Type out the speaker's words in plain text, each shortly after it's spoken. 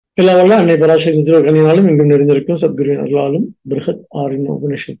எல்லா வல்ல அன்னை பராசக்தி திருவருளினாலும் இங்கும் நிறைந்திருக்கும் சத்குருவின் அருளாலும் பிருஹத் ஆரின்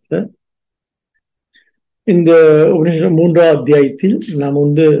உபனிஷத்துல இந்த உபனிஷத் 3ஆம் அத்தியாயத்தில் நாம்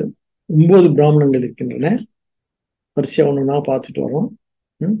 9 பிராமணங்கள் இருக்கின்றன. வரிசையா ஒண்ணுன்னா பார்த்துட்டு வரோம்.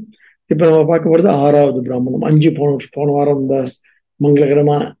 இப்ப நம்ம பார்க்க போறது 6வது பிராமணம். 5 போன வாரம் இந்த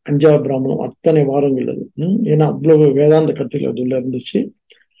மங்களகரமா 5வது பிராமணம் அத்தனை வாரங்கள் அது. ஏன்னா அவ்வளவு வேதாந்த கருத்துக்கள் அதுல இருந்துச்சு.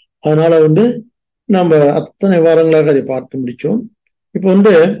 அதனால நம்ம அத்தனை வாரங்களாக அதை பார்த்து முடிச்சோம். இப்ப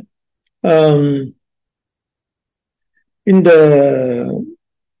இந்த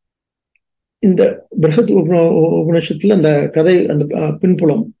இந்த பிருஹத் உபநிஷத்துல அந்த கதை, அந்த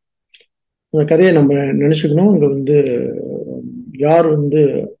பின்புலம், அந்த கதையை நம்ம நினைச்சுக்கணும். அங்க யார்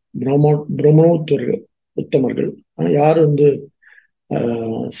பிரம்மணோத்தர்கள் உத்தமர்கள், யார்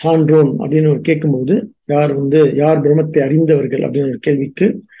சான்றோன் அப்படின்னு கேட்கும்போது யார் பிரம்மத்தை அறிந்தவர்கள் அப்படின்னு ஒரு கேள்விக்கு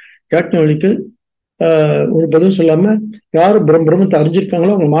யாக்ஞவல்யர் ஒரு பதில் சொல்லாம யாரு பிரம்மத்தை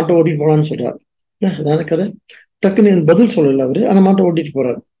அறிஞ்சிருக்காங்களோ அவங்க மாட்டை ஓட்டிட்டு போலான்னு சொல்றாரு. அதான கதை. டக்குன்னு பதில் சொல்லல அவரு, ஆனா மாட்டை ஓட்டிட்டு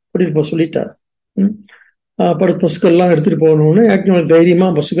போக சொல்லிட்டார். பசுக்கள் எல்லாம் எடுத்துட்டு போகணும்னு யாக்ஞவல்யர் தைரியமா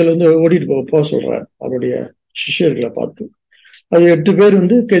பசுக்கள் ஓட்டிட்டு போக சொல்றாரு அவருடைய சிஷ்யர்களை பார்த்து. அது 8 பேர்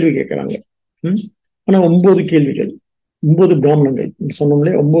கேள்வி கேட்கறாங்க. ஆனா 9 கேள்விகள், 9 பிராமணங்கள்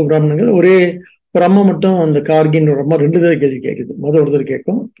சொன்னோம்லே. 9 பிராமணங்கள். ஒரு அம்மா மட்டும், அந்த கார்கின்ற ஒரு அம்மா 2 தடவை கேள்வி கேட்குது. ஒரு தடவை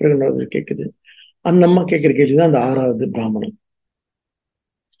கேட்கும், பிறகு 2வது தடவை கேட்குது. அந்த அம்மா கேட்கிற கேள்விதான் அந்த 6வது பிராமணம்.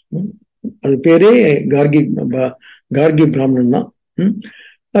 அது பேரே கார்கி பிராமணன் தான்.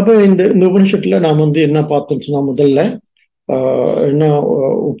 அப்ப இந்த உபனிஷத்துல நாம் என்ன பார்த்தோம் சொன்னா, முதல்ல என்ன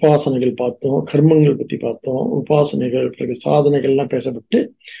உபாசனைகள் பார்த்தோம், கர்மங்கள் பத்தி பார்த்தோம், உபாசனைகள், பிறகு சாதனைகள் எல்லாம் பேசப்பட்டு,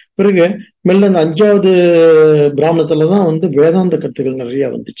 பிறகு மெல்ல அந்த 5வது பிராமணத்துலதான் வேதாந்த கருத்துக்கள் நிறைய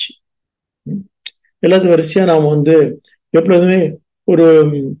வந்துச்சு. எல்லாத்து வரிசையா நாம எப்பொழுதுமே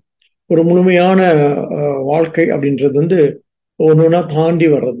ஒரு முழுமையான வாழ்க்கை அப்படின்றது ஒன்னொன்னா தாண்டி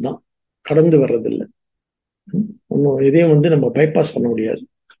வர்றதுதான், கடந்து வர்றதில்லை. ஒன்னும் எதையும் நம்ம பைபாஸ் பண்ண முடியாது.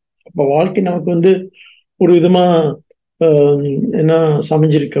 அப்ப வாழ்க்கை நமக்கு ஒரு விதமா என்ன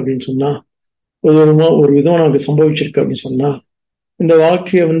சமைஞ்சிருக்கு அப்படின்னு சொன்னா, ஒரு விதமா நமக்கு சம்பவிச்சிருக்கு அப்படின்னு சொன்னா, இந்த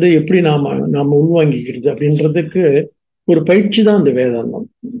வாழ்க்கையை எப்படி நாம உள்வாங்கிக்கிறது அப்படின்றதுக்கு ஒரு பயிற்சி தான் இந்த வேதாந்தம்.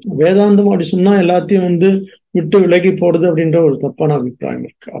 வேதாந்தம் அப்படி சொன்னா எல்லாத்தையும் விட்டு விலகி போடுறது அப்படின்ற ஒரு தப்பான அபிப்பிராயம்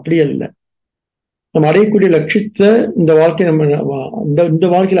இருக்கு. அப்படியே இல்லை. நம்ம அடையக்கூடிய லட்சியத்தை இந்த வாழ்க்கை இந்த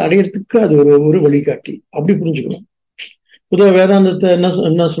வாழ்க்கையில அடையறதுக்கு அது ஒரு வழிகாட்டி, அப்படி புரிஞ்சுக்கணும். பொதுவாக வேதாந்தத்தை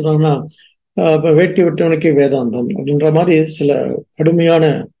என்ன சொல்றாங்கன்னா, வேட்கை விட்டவனுக்கே வேதாந்தம் அப்படின்ற மாதிரி சில கடுமையான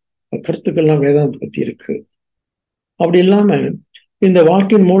கருத்துக்கள்லாம் வேதாந்தத்தை பத்தி இருக்கு. அப்படி இல்லாம இந்த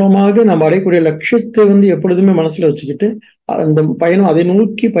வாழ்க்கையின் மூலமாக நம்ம அடையக்கூடிய லட்சியத்தை எப்பொழுதுமே மனசுல வச்சுக்கிட்டு அந்த பயணம் அதை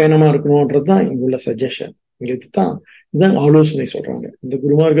நோக்கி பயணமா இருக்கணும்ன்றதுதான் இங்க உள்ள சஜஷன். இதுதான் ஆலோசனை சொல்றாங்க. இந்த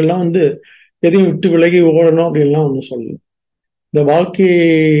குருமார்கள்லாம் எதையும் விட்டு விலகி ஓடணும் அப்படின்லாம் ஒன்றும் சொல்லல. இந்த வாழ்க்கை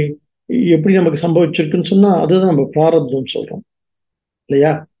எப்படி நமக்கு சம்பவிச்சிருக்குன்னு சொன்னா அதுதான் நம்ம பிராரப்தம் சொல்றோம்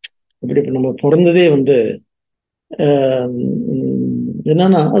இல்லையா? இப்படி இப்ப நம்ம பிறந்ததே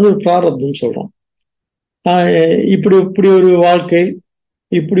என்னன்னா அது ஒரு பிராரப்தம் சொல்றோம். இப்படி ஒரு வாழ்க்கை,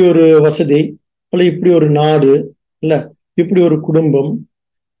 இப்படி ஒரு வசதி, அல்ல இப்படி ஒரு நாடு, இல்ல இப்படி ஒரு குடும்பம்,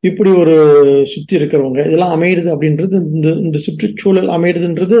 இப்படி ஒரு சுத்தி இருக்கிறவங்க, இதெல்லாம் அமையுது அப்படின்றது, இந்த சுற்றுச்சூழல்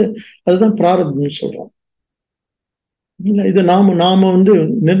அமையுதுன்றது அதுதான் பிராரப்தம்னு சொல்றோம். இல்ல இதை நாம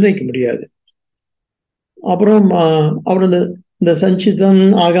நிர்ணயிக்க முடியாது. அப்புறம் இந்த சஞ்சிதம்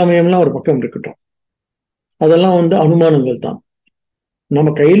ஆகாமயம்லாம் ஒரு பக்கம் இருக்கட்டும், அதெல்லாம் அனுமானங்கள் தான். நம்ம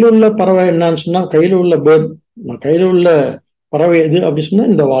கையில உள்ள பறவை என்னன்னு சொன்னா, கையில உள்ள பறவை எது அப்படி சொன்னா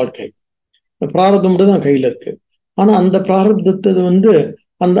இந்த வாழ்க்கை பிராரப்தம் தான் கையில இருக்கு. ஆனா அந்த பிராரப்தத்தை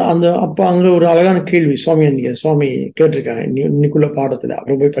அந்த அப்ப அங்க ஒரு அழகான கேள்வி சுவாமி கேட்டிருக்காங்க இன்னைக்குள்ள பாடத்துல.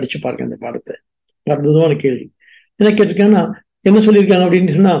 அப்புறம் போய் படிச்சு பாருங்க அந்த பாடத்தை. அற்புதமான கேள்வி. என்ன கேட்டிருக்காங்கன்னா, என்ன சொல்லியிருக்காங்க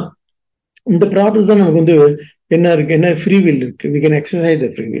அப்படின்னு சொன்னா, இந்த பிராரப்தம் தான் நமக்கு என்ன இருக்கு, என்ன ஃப்ரீ வில் இருக்கு. we can exercise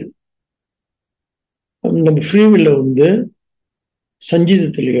the free will. நம்ம ஃப்ரீ வில்ல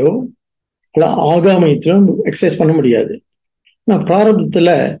சஞ்சீதத்திலேயோ அல்ல ஆகாமயத்திலோ எக்ஸசைஸ் பண்ண முடியாது. நான்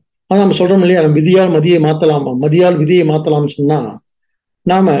பிராரப்தத்துல நம்ம சொல்றோம் இல்லையா, விதியால் மதியை மாத்தலாமா, மதியால் விதியை மாத்தலாம்னு சொன்னா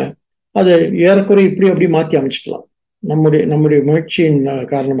நாம அதை ஏறக்குறை இப்படி அப்படி மாத்தி அமைச்சுக்கலாம். நம்முடைய முயற்சியின்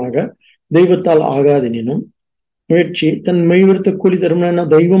காரணமாக தெய்வத்தால் ஆகாதெனினும் முயற்சி தன் மெய்வருத்த கூலி தரும்னா,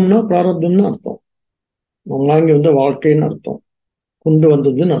 தெய்வம்னா பிராரப்தம்னு அர்த்தம். வாங்கி வாழ்க்கைன்னு அர்த்தம், கொண்டு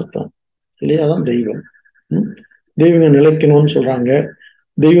வந்ததுன்னு அர்த்தம் இல்லையா? அதான் தெய்வம். தெய்வங்க நிலைக்கணும்னு சொல்றாங்க,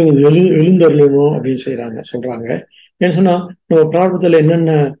 தெய்வங்க எழுந்தருளணும் அப்படின்னு சொல்றாங்க. ஏன்னு சொன்னா, நம்ம பிராரப்தத்துல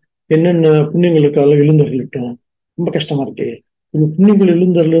என்னென்ன புண்ணியங்களுக்காக எழுந்தருளிட்டோம். ரொம்ப கஷ்டமா இருக்கு. இந்த புண்ணியங்கள்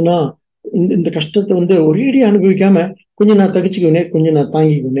எழுந்தருளுனா இந்த கஷ்டத்தை ஒரேடியா அனுபவிக்காம கொஞ்சம் நான் தகிச்சுக்குவேனே, கொஞ்சம் நான்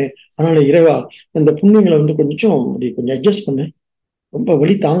தாங்கிக்குவேனே. அதனால இறைவா அந்த புண்ணியங்களை கொஞ்சம் அட்ஜஸ்ட் பண்ணு, ரொம்ப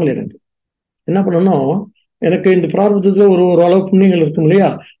வலி தாங்கல எனக்கு. என்ன பண்ணணும், எனக்கு இந்த பிராரப்தத்துல ஒரு ஒரு அளவு புண்ணியங்கள் இருக்கும் இல்லையா,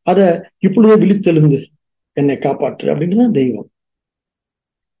 அதை இப்படியே விழித்தெழுந்து என்னை காப்பாற்று அப்படின்னு தான் தெய்வம்.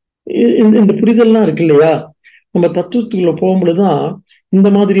 இந்த புரிதல்லாம் இருக்கு இல்லையா, நம்ம தத்துவத்துக்குள்ள போகும்பொழுதுதான் இந்த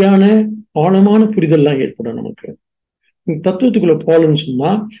மாதிரியான ஆழமான புரிதல்லாம் ஏற்படும் நமக்கு. தத்துவத்துக்குள்ள போகலன்னு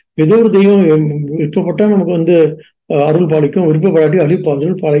சொன்னா ஏதோ ஒரு தெய்வம் விருப்பப்பட்டா நமக்கு வந்து அருள் பாலிக்கும், விருப்பப்படாட்டி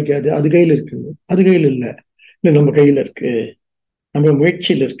அருள் பாலிக்காது. அது கையில இருக்கு, அது கையில் இல்லை, நம்ம கையில இருக்கு, நம்ம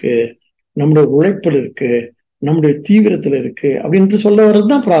முயற்சியில் இருக்கு, நம்முடைய உழைப்பில் இருக்கு, நம்முடைய தீவிரத்துல இருக்கு அப்படின்ட்டு சொல்ல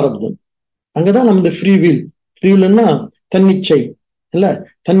வர்றதுதான் பிராரப்தம். அங்கதான் நம்ம ஃப்ரீவில், ஃப்ரீவில்னா தன்னிச்சை இல்ல,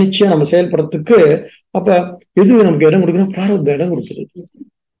 தன்னிச்சையா நம்ம செயல்படுறதுக்கு. அப்ப எது நமக்கு இடம் கொடுக்கணும், பிராரப்தம் இடம் கொடுக்குது.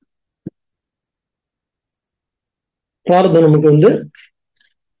 பிராரப்தம் நமக்கு வந்து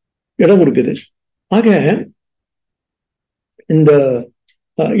இடம் கொடுக்குது. ஆக இந்த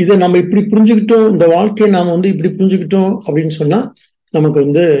இதை நம்ம இப்படி புரிஞ்சுக்கிட்டோம், இந்த வாழ்க்கையை நாம வந்து இப்படி புரிஞ்சுக்கிட்டோம் அப்படின்னு சொன்னா நமக்கு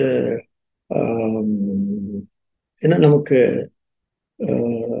வந்து என்ன, நமக்கு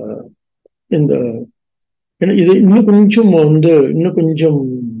இந்த இது இன்னும் கொஞ்சம் வந்து இன்னும் கொஞ்சம்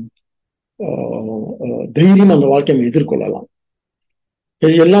தைரியம் அந்த வாழ்க்கையை நம்ம எதிர்கொள்ளலாம்.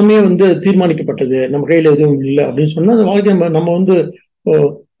 எல்லாமே வந்து தீர்மானிக்கப்பட்டது, நம்ம கையில எதுவும் இல்லை அப்படின்னு சொன்னா அந்த வாழ்க்கை நம்ம வந்து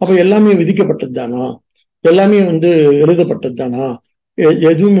அப்ப எல்லாமே விதிக்கப்பட்டது தானா, எல்லாமே வந்து எழுதப்பட்டது தானா,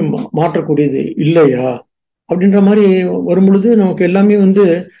 எதுவுமே மாற்றக்கூடியது இல்லையா அப்படின்ற மாதிரி வரும் பொழுது நமக்கு எல்லாமே வந்து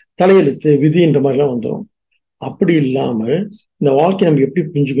தலையெழுத்து விதின்ற மாதிரிலாம் வந்துடும். அப்படி இல்லாமல் இந்த வாழ்க்கையை நம்ம எப்படி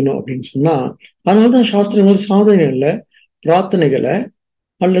புரிஞ்சுக்கணும் அப்படின்னு சொன்னா, அதனாலதான் சாஸ்திரங்கள் சாதனைகளை, பிரார்த்தனைகளை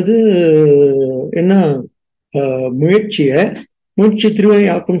அல்லது என்ன முயற்சி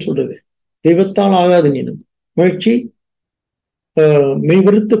திருவினையாக்கும் சொல்றது. தெய்வத்தால் ஆகாது நீனும் முயற்சி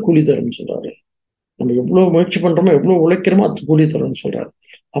மெய்வருத்த கூலி தரும் சொல்றாரு. நம்ம எவ்வளவு முயற்சி பண்றோமோ, எவ்வளவு உழைக்கிறோமோ அது கூலி தரும்னு சொல்றாரு.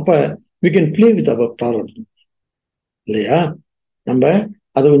 அப்ப we can play with our பிராரப்தம் இல்லையா. நம்ம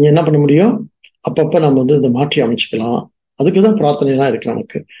அதை கொஞ்சம் என்ன பண்ண முடியும், அப்பப்ப நம்ம வந்து இந்த மாற்றி அமைச்சுக்கலாம். அதுக்குதான் பிரார்த்தனை எல்லாம் இருக்கு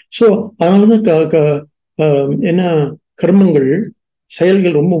நமக்கு. சோ அதனாலதான் என்ன கர்மங்கள்,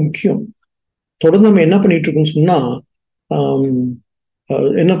 செயல்கள் ரொம்ப முக்கியம். தொடர்ந்து நம்ம என்ன பண்ணிட்டு இருக்கோம்னு சொன்னா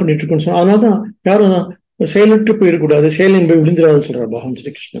என்ன பண்ணிட்டு இருக்கோம்னு சொன்னா, அதனாலதான் யாரும் செயலற்று போயிடக்கூடாது, செயலின் போய் விழுந்துடாதுன்னு சொல்றாரு பகவான்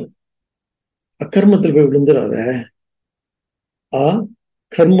ஸ்ரீ கிருஷ்ணன். அக்கர்மத்தில் போய் விழுந்துடாத.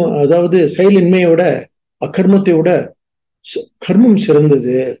 கர்ம அதாவது செயலின்மையோட அக்கர்மத்தை விட கர்மம்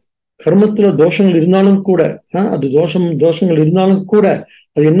சிறந்தது. கர்மத்துல தோஷங்கள் இருந்தாலும் கூட, அது தோஷங்கள் இருந்தாலும் கூட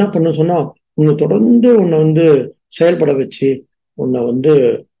அது என்ன பண்ண சொன்னா உன்னை தொடர்ந்து உன்னை வந்து செயல்பட வச்சு, உன்னை வந்து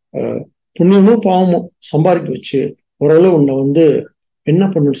புண்ணியமோ பாவமோ சம்பாதிக்க வச்சு ஓரளவு உன்னை வந்து என்ன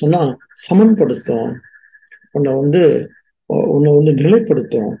பண்ணுன்னு சொன்னா சமன்படுத்தும், உன்னை வந்து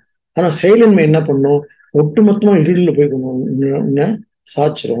நிலைப்படுத்தும். ஆனா செயலின்மை என்ன பண்ணும், ஒட்டுமொத்தமா இருளில் போய் உன்னை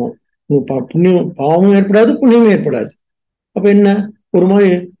சாச்சிரும். புண்ணியம் பாவமும் ஏற்படாது, புண்ணியமும் ஏற்படாது. அப்ப என்ன, ஒரு மாதிரி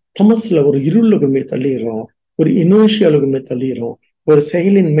தமசுல ஒரு இருள கொண்டு தள்ளிடுறோம், ஒரு இனோஷியால கொண்டு தள்ளிடுறோம், ஒரு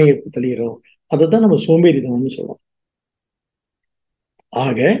செயலின்மையை தள்ளிடுறோம். அதைதான் நம்ம சோம்பேறிதனம்னு சொல்றோம்.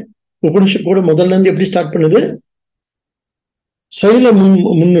 ஆக உபனிஷத் கூட முதல்ல இருந்து எப்படி ஸ்டார்ட் பண்ணுது, செயலை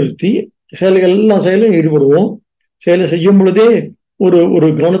முன்னிறுத்தி செயல்கள் எல்லாம் செயலும் ஈடுபடுவோம். செயலை செய்யும் பொழுதே ஒரு ஒரு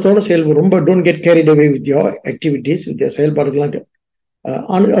கவனத்தோட செயல்படும். ரொம்ப don't get carried away with your activities, with செயல்பாடுகள்லாம்.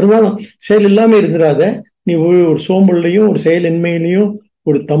 அதுதான் செயல் இல்லாம இருந்துடாத. நீ ஒரு சோம்பல்லையும் ஒரு செயலின்மையிலையும்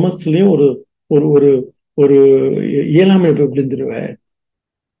ஒரு தமசுலையும் ஒரு ஒரு ஒரு ஒரு இயலாமை விழுந்துருவ.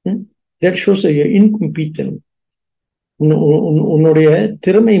 That shows incompetence. உன்னுடைய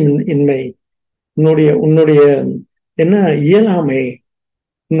திறமை இன்மை, உன்னுடைய என்ன இயலாமை,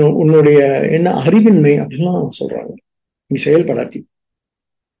 உன்னுடைய என்ன அறிவின்மை அப்படின்லாம் சொல்றாங்க நீ செயல்படாட்டி.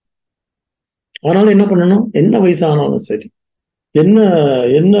 ஆனாலும் என்ன பண்ணணும், என்ன வயசானாலும் சரி, என்ன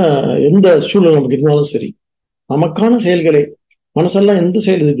என்ன எந்த சூழல் நமக்கு இருந்தாலும் சரி, நமக்கான செயல்களை மனசெல்லாம் எந்த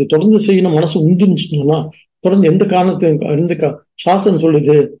செயல் இது தொடர்ந்து செய்யணும் மனசு உண்டுன்னு சொன்னா தொடர்ந்து எந்த காரணத்துக்கு சாஸ்திரம்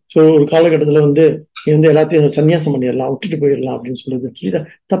சொல்லுது. ஒரு காலகட்டத்துல வந்து நீ வந்து எல்லாத்தையும் சன்னியாசம் பண்ணிடலாம், விட்டுட்டு போயிடலாம் அப்படின்னு சொல்லுது.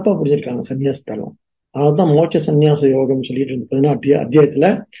 தப்பா புரிஞ்சிருக்காங்க சன்னியாசத்தெல்லாம். அதனால்தான் மோட்ச சன்னியாச யோகம் சொல்லிட்டு 18 அத்தியாயத்துல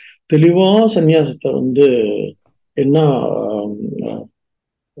தெளிவா சன்னியாசத்தை வந்து என்ன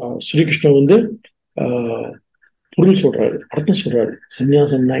ஸ்ரீகிருஷ்ணன் வந்து பொருள் சொல்றாரு, அர்த்தம் சொல்றாரு.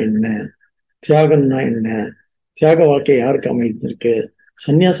 சன்னியாசம்னா என்ன, தியாகம்னா என்ன, தியாக வாழ்க்கை யாருக்கு அமைஞ்சிருக்கு,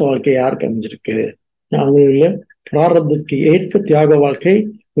 சன்னியாச வாழ்க்கை யாருக்கு அமைஞ்சிருக்கு. அவங்கள பிராரப்தத்துக்கு ஏற்ப தியாக வாழ்க்கை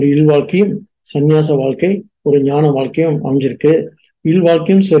ஒரு இல் வாழ்க்கையும், சன்னியாச வாழ்க்கை ஒரு ஞான வாழ்க்கையும் அமைஞ்சிருக்கு. இல்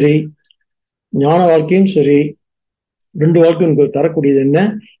வாழ்க்கையும் சரி, ஞான வாழ்க்கையும் சரி, ரெண்டு வாழ்க்கையும் தரக்கூடியது என்ன,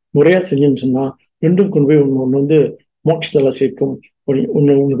 முறையா செஞ்சுன்னு சொன்னா ரெண்டும் கொண்டு போய் ஒண்ணு வந்து மோட்சத்தலை சேர்க்கும்,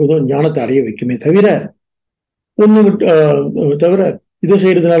 உனக்கு வந்து ஞானத்தை அடைய வைக்குமே தவிர தவிர இதை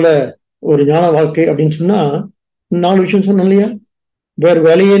செய்யறதுனால ஒரு ஞான வாழ்க்கை அப்படின்னு சொன்னா 4 விஷயம் சொன்னோம் இல்லையா. வேற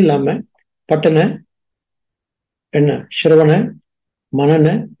வேலையே இல்லாம பட்டன என்ன சிரவண மனன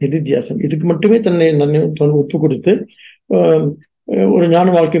நிதித்தியாசம் இதுக்கு மட்டுமே தன்னை ஒப்பு கொடுத்து ஒரு ஞான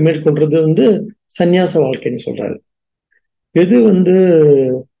வாழ்க்கை மேற்கொள்றது சந்நியாச வாழ்க்கைன்னு சொல்றாரு. எது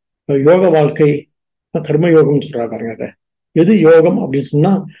யோக வாழ்க்கை, கர்ம யோகம்னு சொல்றாங்க பாருங்க. அதை எது யோகம் அப்படின்னு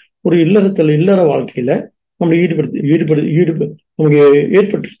சொன்னா, ஒரு இல்லற வாழ்க்கையில நம்ம நமக்கு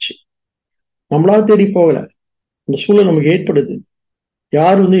ஏற்பட்டுருச்சு. நம்மளா தேடி போகல, அந்த சூழல் நமக்கு ஏற்படுது.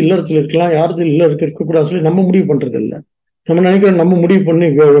 யார் இல்லறத்துல இருக்கலாம், யாரு இல்லறதுக்கு இருக்கக்கூடாது சொல்லி நம்ம முடிவு பண்றது இல்லை. நம்ம நினைக்கிறோம் நம்ம முடிவு பண்ணி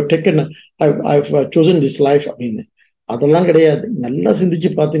chosen this life அப்படின்னு. அதெல்லாம் கிடையாது. நல்லா சிந்திச்சு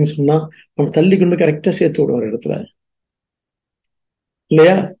பார்த்தீங்கன்னு சொன்னா நம்ம தள்ளி கொண்டு கரெக்டா சேர்த்து விடுவார் இடத்துல,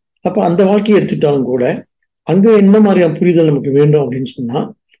 இல்லையா? அப்ப அந்த வாழ்க்கையை எடுத்துட்டாலும் கூட அங்க என்ன மாதிரியான புரிதல் நமக்கு வேண்டும் அப்படின்னு சொன்னா,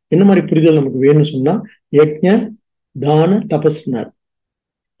 என்ன மாதிரி புரிதல் நமக்கு வேணும்னு சொன்னா, யக்ஞ தான தபஸ்னர்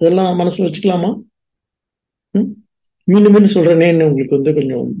இதெல்லாம் மனசுல வச்சுக்கலாமா? மீண்டும் மீண்டும் சொல்றேனேன்னு உங்களுக்கு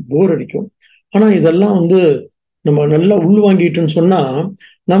கொஞ்சம் போர் அடிக்கும். ஆனா இதெல்லாம் நம்ம நல்லா உள்வாங்கிட்டோம்னு சொன்னா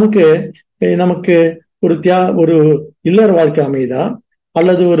நமக்கு நமக்கு ஒரு இல்லற வாழ்க்கை அமையுதா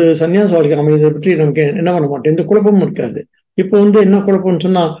அல்லது ஒரு சன்னியாச வாழ்க்கை அமையதை பற்றி நமக்கு என்ன பண்ண மாட்டோம், எந்த குழப்பமும் இருக்காது. இப்போ என்ன குழப்பம்னு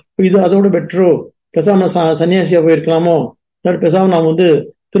சொன்னா, இது அதோட பெட்டரோ, பேசாம சன்னியாசியா போயிருக்கலாமோ, பேசாம நாம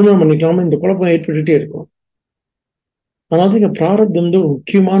திருமணம் பண்ணிக்கலாமோ, இந்த குழப்பம் ஏற்பட்டுட்டே இருக்கும். அதனால இங்க பிராரப்தம் ஒரு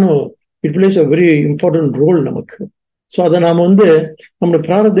முக்கியமான, it plays a very important role நமக்கு. ஸோ அதை நாம நம்மளோட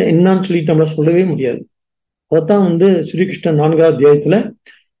பிராரப்தம் என்னன்னு சொல்லிட்டு நம்மள சொல்லவே முடியாது. அதைத்தான் ஸ்ரீகிருஷ்ணன் 4வது அத்தியாயத்துல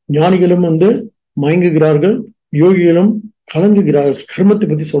ஞானிகளும் மயங்குகிறார்கள், யோகிகளும் கலங்குகிறார்கள். கர்மத்தை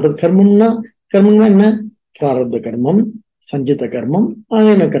பத்தி சொல்றது. கர்மம்னா என்ன? பிராரப்த கர்மம், சஞ்சித கர்மம்,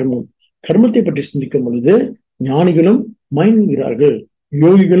 ஆயன கர்மம். கர்மத்தை பற்றி சிந்திக்கும் பொழுது ஞானிகளும் மயங்குகிறார்கள்,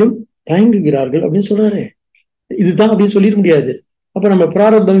 யோகிகளும் தயங்குகிறார்கள் அப்படின்னு சொல்றாரு. இதுதான் அப்படின்னு சொல்லிட முடியாது. அப்ப நம்ம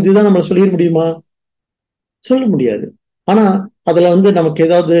பிராரப்தம் இதுதான் நம்ம சொல்லிட முடியுமா? சொல்ல முடியாது. ஆனா அதுல நமக்கு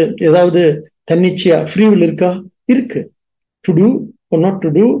ஏதாவது தன்னிச்சையா ஃப்ரீவில் இருக்கா? இருக்கு. To two or not to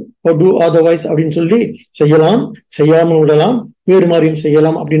do or do otherwise அப்படின்னு சொல்லி செய்யலாம், செய்யாமல் விடலாம், வேறு மாதிரியும்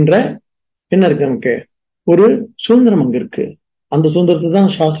செய்யலாம் அப்படின்ற என்ன இருக்கு நமக்கு? ஒரு சுதந்திரம் அங்க இருக்கு. அந்த சுதந்திரத்தை தான்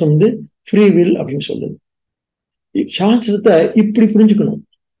சாஸ்திரம் ஃப்ரீ வில் அப்படின்னு சொல்லுது. சாஸ்திரத்தை இப்படி புரிஞ்சுக்கணும்.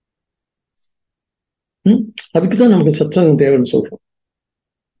 அதுக்குதான் நமக்கு சத்சங்கம் தேவைன்னு சொல்றோம்.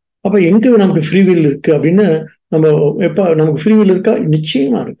 அப்ப எங்க நமக்கு ஃப்ரீ வில் இருக்கு அப்படின்னு நம்ம எப்ப நமக்கு ஃப்ரீ வில் இருக்கா?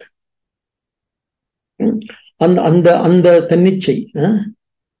 நிச்சயமா இருக்கு. அந்த அந்த அந்த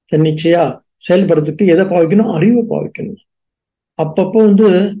தன்னிச்சையா செயல்படுறதுக்கு எதை பாவிக்கணும்? அறிவை பாவிக்கணும். அப்பப்போ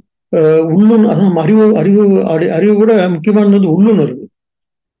உள்ளுணர்வு, அதான் அறிவு கூட முக்கியமானது உள்ளுணர்வு.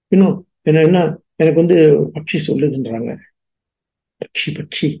 இன்னும் என்ன எனக்கு பட்சி சொல்லுதுன்றாங்க.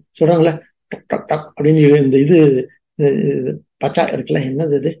 பட்சி சொல்றாங்களே, டக் டக் டக் அப்படின்னு இந்த இது பச்சா இருக்குல்ல,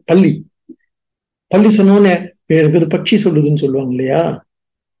 என்னது இது? பள்ளி சொன்னோன்னே எனக்கு பட்சி சொல்லுதுன்னு சொல்லுவாங்க இல்லையா?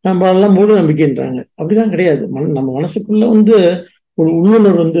 நம்ம எல்லாம் மூட நம்பிக்கைன்றாங்க. அப்படிலாம் கிடையாது. நம்ம மனசுக்குள்ள ஒரு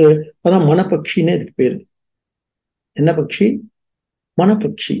உள்ளுணர்வு அதான் மனப்பட்சின்னு இதுக்கு பேரு. என்ன பட்சி?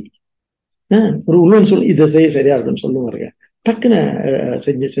 மனப்பட்சி. ஒரு உள்ளுணர்வு சொல்லு, இதை செய்ய சரியா இருக்குன்னு சொல்லுவாருங்க. டக்குன்னு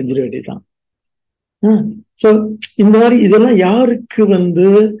செஞ்சிட வேண்டியதுதான். சோ இந்த மாதிரி இதெல்லாம் யாருக்கு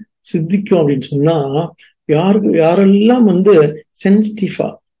சித்திக்கும் அப்படின்னு சொன்னா, யாரெல்லாம் சென்சிட்டிவா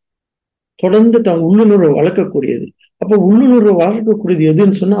தொடர்ந்து தன் உள்ளுணர்வை வளர்க்கக்கூடியது. அப்ப உள்ளுணர்வை வளர்க்கக்கூடியது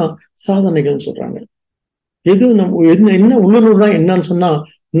எதுன்னு சொன்னா சாதனைகள்னு சொல்றாங்க. எது என்ன உள்ளுணர்வு தான் என்னன்னு சொன்னா,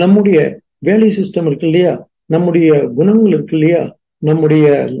 நம்முடைய வேல்யூ சிஸ்டம் இருக்கு இல்லையா, நம்முடைய குணங்கள் இருக்கு இல்லையா, நம்முடைய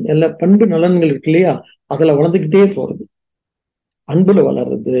எல்லா பண்பு நலன்கள் இருக்கு இல்லையா, அதுல வளர்ந்துக்கிட்டே போறது. அன்புல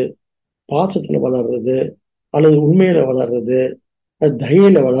வளர்றது, பாசத்துல வளர்றது, அல்லது உண்மையில வளர்றது,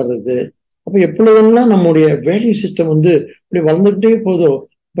 தயையில வளர்றது. அப்ப எப்பொழுதெல்லாம் நம்முடைய வேல்யூ சிஸ்டம் இப்படி வளர்ந்துகிட்டே போதோ,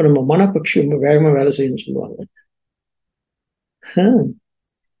 இப்ப நம்ம மனப்பட்சி ரொம்ப வேகமா வேலை செய்யணும்னு சொல்லுவாங்க.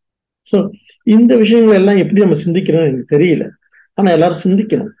 சோ இந்த விஷயங்கள் எல்லாம் எப்படி நம்ம சிந்திக்கிறோம் எனக்கு தெரியல. ஆனா எல்லாரும்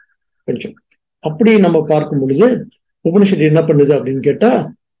சிந்திக்கணும் கொஞ்சம். அப்படி நம்ம பார்க்கும் பொழுது உபனிஷத்து என்ன பண்ணுது அப்படின்னு கேட்டா,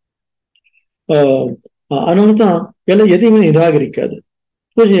 அதனாலதான் எல்லாம் எதையுமே நிராகரிக்காது.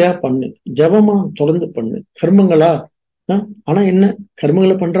 பூஜையா பண்ணு, ஜபமா தொடர்ந்து பண்ணு, கர்மங்களா ஆனா என்ன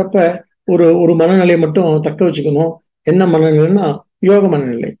கர்மங்களை பண்றப்ப ஒரு மனநிலையை மட்டும் தக்க வச்சுக்கணும். என்ன மனநிலைன்னா யோக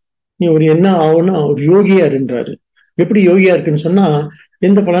மனநிலை. நீ என்ன ஆகும்னா ஒரு யோகியா இருன்றாரு. எப்படி யோகியா இருக்குன்னு சொன்னா,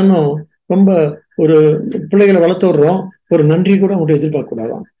 எந்த பலனும் ரொம்ப ஒரு பிள்ளைகளை வளர்த்து விடுறோம், ஒரு நன்றி கூட அவங்கள்ட்ட எதிர்பார்க்க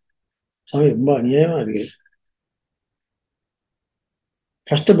கூடாதான். சாமி ரொம்ப அநியாயமா இருக்கு.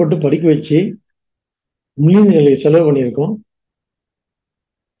 கஷ்டப்பட்டு படிக்க வச்சு மில்லியன்களை செலவு பண்ணியிருக்கோம்.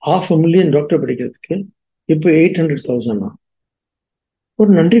 $500,000 டாக்டர் படிக்கிறதுக்கு இப்போ 800,000 ஒரு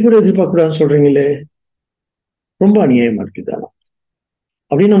நன்றி கூட எதிர்பார்க்க கூடாதுன்னு சொல்றீங்களே, ரொம்ப அநியாயமா இருக்குதானா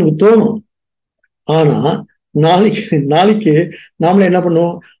அப்படின்னு நமக்கு தோணும். ஆனா நாளைக்கு நாளைக்கு நாமளே என்ன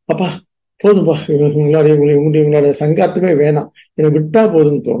பண்ணுவோம், அப்பா போதும்பா, உங்களோட சங்காத்தமே வேணாம், எனக்கு விட்டா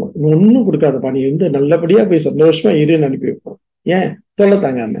போதும்னு தோணும். ஒன்னும் கொடுக்காதப்பா, நீ வந்து நல்லபடியா போய் சந்தோஷமா இருன்னு அனுப்பி வைப்போம். ஏன் தொல்லை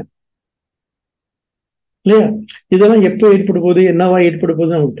தாங்காம, இல்லையா? இதெல்லாம் எப்ப ஏற்பட போகுது, என்னவா ஏற்பட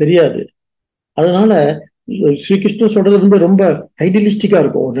போகுதுன்னு நமக்கு தெரியாது. அதனால ஸ்ரீகிருஷ்ணன் சொல்றது வந்து ரொம்ப ஐடியலிஸ்டிக்கா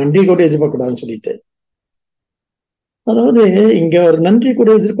இருக்கும். ஒரு நன்றி கூட எதிர்பார்க்க கூடாதுன்னு சொல்லிட்டு. அதாவது இங்க ஒரு நன்றி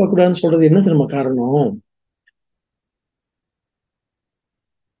கூட எதிர்பார்க்க கூடாதுன்னு சொல்றது என்ன தெரியுமா காரணம்?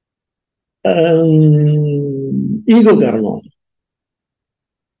 ஈகோ காரணம்.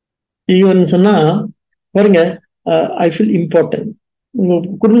 ஈகோன்னு சொன்னா பாருங்க, ஐ ஃபீல் இம்பார்ட்டன்ட். உங்க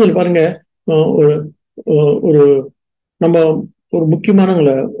குடும்பத்தில் பாருங்க, ஒரு ஒரு நம்ம ஒரு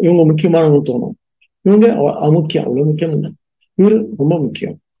முக்கியமானவங்களை, இவங்க முக்கியமானவங்க தோணும். இவங்க அமுக்கியம், அவ்வளவு முக்கியம் இல்லை, இவரு ரொம்ப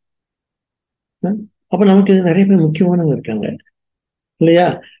முக்கியம். அப்ப நமக்கு நிறைய பேர் முக்கியமானவங்க இருக்காங்க, இல்லையா?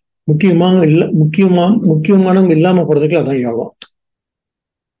 முக்கியமானவங்க இல்லாம போறதுக்கு அதான் யோகம்.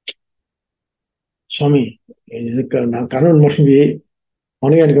 சுவாமி, எனக்கு நான் கணவன் மனைவி,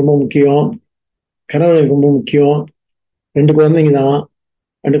 மனைவி எனக்கு ரொம்ப முக்கியம், கணவன் எனக்கு ரொம்ப முக்கியம், 2 குழந்தைங்க தான்,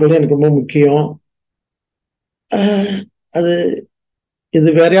 2 குழந்தை எனக்கு ரொம்ப முக்கியம். அது இது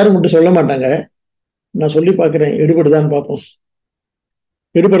வேற யாரும் மட்டும் சொல்ல மாட்டாங்க. நான் சொல்லி பாக்குறேன், எடுபடுதான்னு பார்ப்போம்.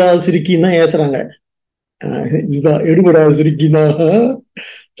 எடுபடாத சிரிக்கின்னு தான் ஏசுறாங்க. இதுதான் எடுபடாத சிரிக்கினா,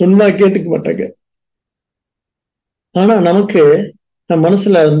 சொன்னா கேட்டுக்க மாட்டாங்க. ஆனா நமக்கு நம்ம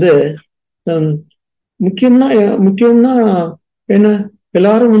மனசுல வந்து முக்கியம்னா முக்கியம்னா என்ன,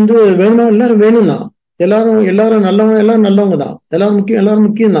 எல்லாரும் வந்து வேணுமா, எல்லாரும் வேணும் தான், எல்லாரும் நல்லவங்க, எல்லாரும் நல்லவங்க தான், எல்லாரும்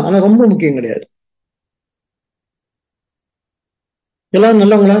முக்கியம் தான், ஆனா ரொம்ப முக்கியம் கிடையாது. எல்லாரும்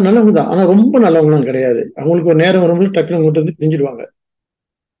நல்லவங்க தான், ஆனா ரொம்ப நல்லவங்களாம் கிடையாது. அவங்களுக்கு ஒரு நேரம் வரும்போது டக்குனு உங்கள்கிட்ட வந்து பிரிஞ்சிருவாங்க,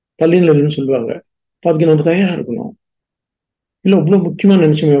 பள்ளின்னு சொல்லுவாங்க. அதுக்கு நம்ம தயாரா இருக்கணும். இல்ல இவ்வளவு முக்கியமா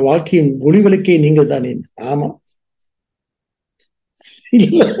நினைச்சுமே, வாழ்க்கையின் ஒளிவிளக்கே நீங்கள் தானே. ஆமா,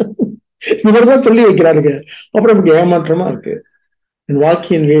 இல்ல இவர்தான் சொல்லி வைக்கிறாருங்க. அப்புறம் நமக்கு ஏமாற்றமா இருக்கு. என்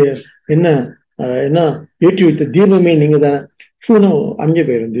வாழ்க்கையின் என்ன என்ன ஏற்றி வைத்த தீர்வமே நீங்க தானே, அஞ்சு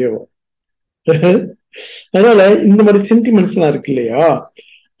பேர் தேவம். அதனால இந்த மாதிரி சென்டிமெண்ட்ஸ் எல்லாம் இருக்கு இல்லையா,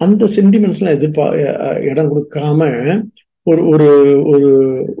 அந்த சென்டிமெண்ட்ஸ் எல்லாம் இடம் கொடுக்காம ஒரு ஒரு ஒரு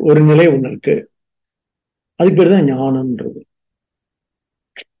ஒரு நிலை ஒண்ணு இருக்கு. அதுக்கு பேர் தான் ஞானம்ன்றது.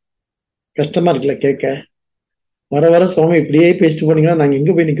 கஷ்டமா இருக்குல்ல கேட்க. வர வர சுவாமி இப்படியே பேசிட்டு போனீங்கன்னா நாங்க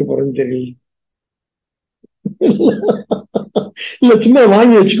எங்க போய் நிக்க போறோம்னு தெரியல. இல்ல சும்மா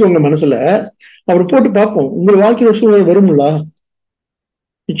வாங்கி வச்சுக்கோங்க மனசுல, அவர் போட்டு பார்ப்போம், உங்க வாழ்க்கையில சூழல் வரும்ல,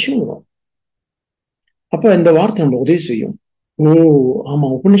 நிச்சயம் வரும். அப்ப இந்த வார்த்தை நம்ம உதவி செய்யும். ஓ ஆமா,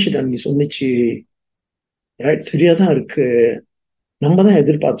 உபனிஷத் அன்னைக்கு சொன்னிச்சு, சரியாதான் இருக்கு, நம்ம தான்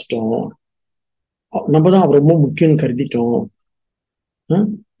எதிர்பார்த்துட்டோம், நம்ம தான் அவர் ரொம்ப முக்கியம்னு கருதிட்டோம்.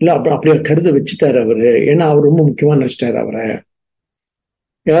 இல்ல அப்படியே கருத வச்சுட்டாரு அவரு, ஏன்னா அவர் ரொம்ப முக்கியமா நினைச்சிட்டாரு அவரை.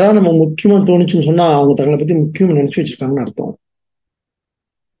 யாராவது நம்ம முக்கியமா தோணுச்சுன்னு சொன்னா அவங்க தங்களை பத்தி முக்கியமா நினைச்சு வச்சிருக்காங்கன்னு அர்த்தம்.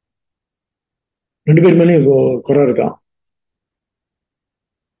 2 பேர் மேலேயும் குறை இருக்கான்.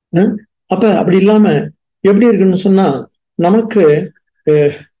 அப்ப அப்படி இல்லாம எப்படி இருக்குன்னு சொன்னா, நமக்கு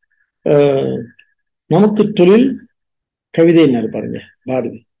நமக்கு தொழில் கவிதை என்ன பாருங்க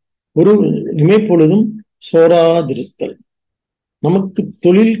பாரதி, ஒரு நிமைப்பொழுதும் சோராதிருத்தல். நமக்கு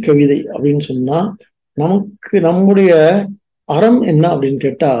தொழில் கவிதை அப்படின்னு சொன்னா, நமக்கு நம்முடைய அறம் என்ன அப்படின்னு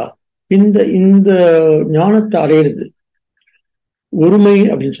கேட்டா, இந்த இந்த ஞானத்தை அடையிறது ஒருமை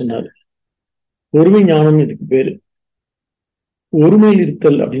அப்படின்னு சொன்னாரு. ஒருமை ஞானம் இதுக்கு பேரு. ஒருமையில்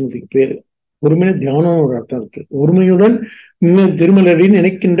இருத்தல் அப்படின்றதுக்கு பேரு. ஒருமையில தியானம் ஒரு அர்த்தம் இருக்கு. ஒருமையுடன் திருமலரின்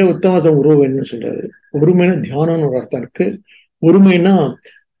நினைக்கின்ற உத்தமத்தை உருவன்னு சொல்றாரு. ஒருமையில தியானம்னு ஒரு அர்த்தம் இருக்கு. ஒருமைனா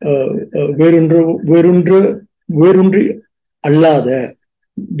வேறொன்று வேறொன்று வேறொன்று அல்லாத,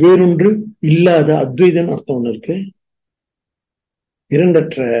 வேறொன்று இல்லாத அத்வைதம் அர்த்தம் ஒண்ணு இருக்கு.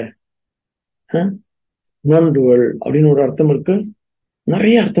 இரண்டற்ற நோன்றுவல் அப்படின்னு ஒரு அர்த்தம் இருக்கு.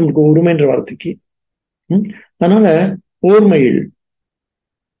 நிறைய அர்த்தம் இருக்கு ஒருமைன்ற வார்த்தைக்கு. அதனால ஓர்மையில்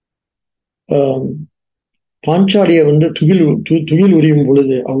பாஞ்சாலிய வந்து துகில் உரியும்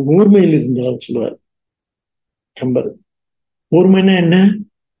பொழுது அவன் ஓர்மையில் இருந்தாலும் சொல்லுவார் கம்பர். ஓர்மைன்னா என்ன?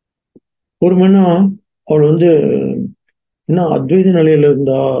 ஓர்மைன்னா அவள் வந்து என்ன அத்வைத நிலையில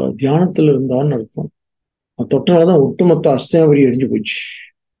இருந்தா, தியானத்துல இருந்தான்னு அர்த்தம். தொட்டனாலதான் ஒட்டுமொத்த அஸ்தாவரி அழிஞ்சு போச்சு.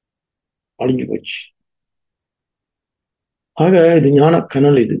 ஆக இது ஞான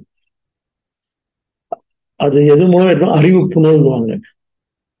கனல். இது அது எது மூலம் அறிவு புணர்வாங்க.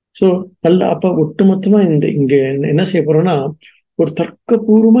 சோ நல்ல அப்ப ஒட்டுமொத்தமா இங்க என்ன செய்ய போறோம்னா, ஒரு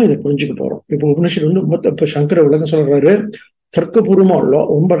தர்க்கபூர்வமா இதை புரிஞ்சுக்க போறோம். இப்ப உபனிஷத் வந்து இப்ப சங்கர விளக்கம் சொல்றாரு, தர்க்கபூர்வமா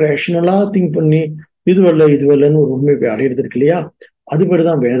ரொம்ப ரேஷனலா திங்க் பண்ணி இது வரலன்னு ஒரு உண்மை அடையிறது இருக்கு இல்லையா, அது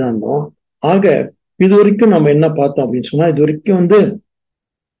பேருதான் வேதாந்தம். ஆக இது வரைக்கும் நம்ம என்ன பார்த்தோம் அப்படின்னு சொன்னா, இது வரைக்கும்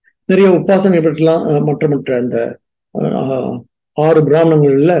நிறைய உபாசனை பற்றிலாம் மற்ற மற்ற அந்த 6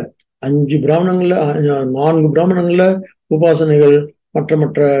 பிராமணங்கள்ல 5 பிராமணங்கள்ல 4 பிராமணங்கள்ல உபாசனைகள் மற்ற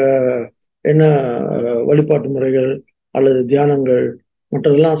மற்ற என்ன வழிபாட்டு முறைகள் அல்லது தியானங்கள்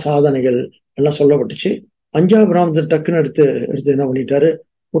மற்றதெல்லாம் சாதனைகள் எல்லாம் சொல்லப்பட்டுச்சு. 5ஆவது பிராமணத்தை டக்குன்னு எடுத்து என்ன பண்ணிட்டாரு,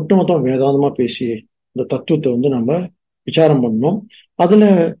 ஒட்டுமொத்தம் வேதாந்தமா பேசி இந்த தத்துவத்தை நம்ம விசாரம் பண்ணோம். அதுல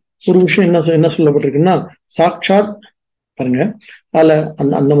ஒரு விஷயம் என்ன சொல்லப்பட்டிருக்குன்னா, சாட்சாத் பாருங்க, அதுல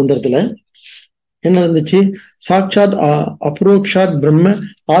அந்த மந்திரத்துல என்ன இருந்துச்சு, சாட்சாத் அப்ரோக்ஷாத் பிரம்ம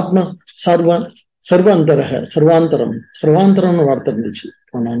ஆத்ம சர்வாந்தரக சர்வாந்தரம்னு வார்த்தை இருந்துச்சு.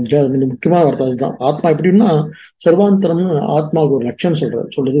 முக்கியமான வார்த்தை அதுதான். ஆத்மா எப்படின்னா சர்வாந்தரம்னு ஆத்மாவுக்கு ஒரு லட்சம்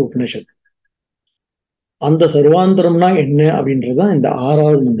சொல்லுது உபநிஷத். அந்த சர்வாந்தரம்னா என்ன அப்படின்றதுதான் இந்த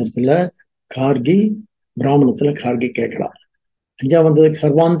 6வது மந்திரத்துல கார்கி பிராமணத்துல கார்கி கேட்கிறான். 5ஆம் மந்திரத்துக்கு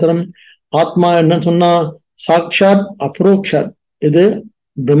சர்வாந்தரம் ஆத்மா என்னன்னு சொன்னா சாட்சாத் அப்ரோக்ஷாத், இது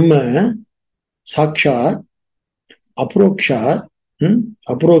பிரம்ம சாட்சாத் அப்ரோக்ஷாத்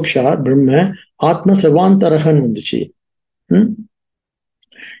அப்ரோக்ஷாத் பிரம்ம ஆத்ம சர்வாந்தரகன்னு வந்துச்சு.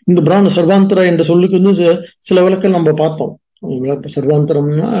 இந்த பிராமண சர்வாந்தர என்ற சொல்லுக்கு சில விளக்கம் நம்ம பார்த்தோம்.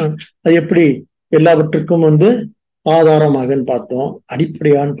 சர்வாந்தரம்னா அது எப்படி எல்லாவற்றுக்கும் ஆதாரமாகன்னு பார்த்தோம்,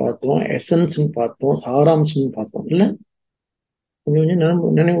 அடிப்படையான்னு பார்த்தோம், எசன்ஸ் பார்த்தோம், சாராம்சம் பார்த்தோம். இல்ல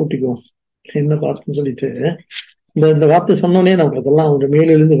கொஞ்சம் நினைவூட்டிக்குவோம் என்ன பார்த்தோம்னு சொல்லிட்டு. இந்த வார்த்தை சொன்னோடனே நமக்கு அதெல்லாம்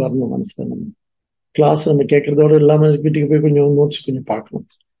மேலிருந்து வரணும் மனசுல. நம்ம கிளாஸ் நம்ம கேட்கறதோட இல்லாம வீட்டுக்கு போய் கொஞ்சம் நோட்ஸ் கொஞ்சம் பார்க்கணும்.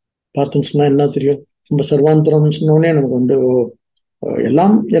 பார்த்தோம்னு சொன்னா என்ன தெரியும், நம்ம சர்வாந்தரம் சொன்னோடனே நமக்கு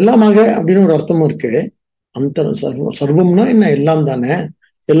எல்லாமாக அப்படின்னு ஒரு அர்த்தமும் இருக்கு. அந்த சர்வம்னா என்ன, எல்லாம் தானே,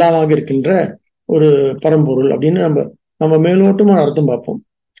 எல்லாமாக இருக்கின்ற ஒரு பரம்பொருள் அப்படின்னு நம்ம மேலோட்டமா அர்த்தம் பார்ப்போம்.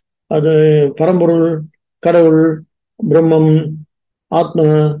 அது பரம்பொருள், கடவுள், பிரம்மம், ஆத்மா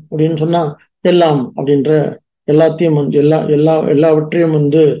அப்படின்னு சொன்னா எல்லாம் அப்படின்ற எல்லாத்தையும் எல்லாவற்றையும்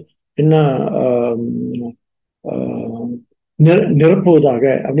என்ன நிரப்புவதாக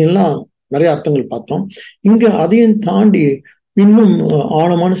அப்படின்லாம் நிறைய அர்த்தங்கள் பார்த்தோம். இங்க அதையும் தாண்டி இன்னும்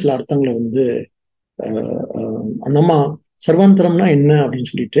ஆழமான சில அர்த்தங்களை நம்ம சர்வாந்தரம்னா என்ன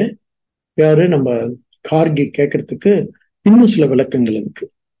அப்படின்னு சொல்லிட்டு யாரு நம்ம கார்கி கேட்கறதுக்கு இன்னும் சில விளக்கங்கள் இருக்கு.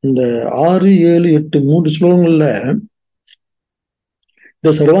 இந்த 6, 7, 8 3 ஸ்லோகங்கள்ல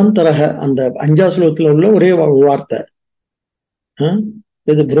இந்த சர்வாந்தரக அந்த 5ஆவது ஸ்லோகத்துல உள்ள ஒரே வார்த்தை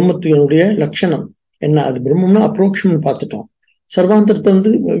இது பிரம்மத்தினுடைய லட்சணம் என்ன, அது பிரம்மம்னா அப்ரோக்ஷம்னு பார்த்துட்டோம். சர்வாந்தரத்தை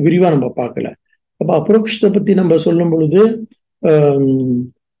விரிவா நம்ம பார்க்கல. அப்ப அப்ரோக்ஷத்தை பத்தி நம்ம சொல்லும் பொழுது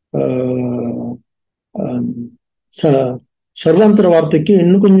சர்வாந்தர வார்த்தைக்கு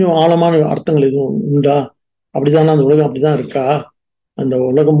இன்னும் கொஞ்சம் ஆழமான அர்த்தங்கள் எதுவும் உண்டா, அப்படிதானா, அந்த உலகம் அப்படிதான் இருக்கா, அந்த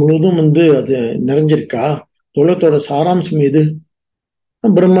உலகம் முழுவதும் அது நிறைஞ்சிருக்கா, உலகத்தோட சாராம்சம் எது,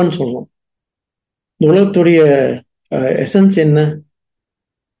 பிரம்மன்னு சொல்லணும். இந்த உலகத்துடைய எசன்ஸ் என்ன,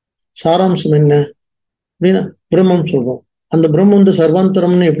 சாராம்சம் என்ன அப்படின்னா பிரம்மம் சொல்றோம். அந்த பிரம்மம்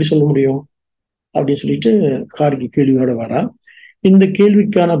சர்வாந்தரம்னு எப்படி சொல்ல முடியும் அப்படின்னு சொல்லிட்டு கார்கி கேள்வியோட வரா. இந்த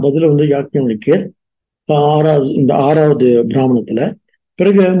கேள்விக்கான பதில யாக்ஞவல்கியர் இந்த 6வது பிராமணத்துல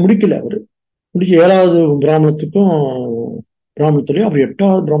பிறகு முடிக்கல. அவரு முடிச்சு 7வது பிராமணத்திலையும் அப்புறம்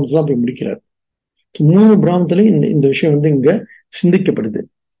 8வது பிராமணத்துல அப்படி முடிக்கிறார். 3 பிராமணத்திலையும் இந்த விஷயம் இங்க சிந்திக்கப்படுது.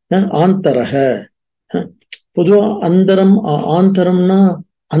 ஆந்தரக பொதுவா அந்தரம், ஆந்தரம்னா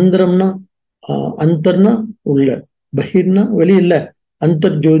அந்தரம்னா அந்தர்னா உள்ள, பஹிர்னா வெளியில்ல,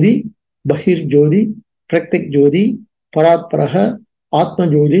 அந்தர் ஜோதி, பஹிர் ஜோதி, பிரத்யக் ஜோதி, பராத்பரக, ஆத்ம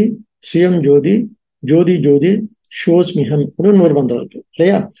ஜோதி, சுயம் ஜோதி, ஜோதி ஜோதி, ஷோஸ்மிகம் ஒரு மந்திரம் இருக்கு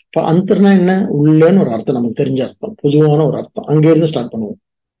இல்லையா. இப்ப அந்தர்னா என்ன, உள்ளன்னு ஒரு அர்த்தம், நமக்கு தெரிஞ்ச அர்த்தம், பொதுவான ஒரு அர்த்தம். அங்க இருந்து ஸ்டார்ட் பண்ணுவோம்.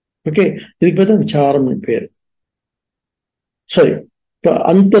 ஓகே, இதுக்கு பேர் தான் விசாரம்னு பேரு. சரி, இப்ப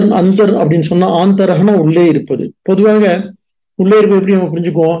அந்தர் அப்படின்னு சொன்னா ஆந்தரகனா உள்ளே இருப்பது. பொதுவாக உள்ளே இருப்பது எப்படி நம்ம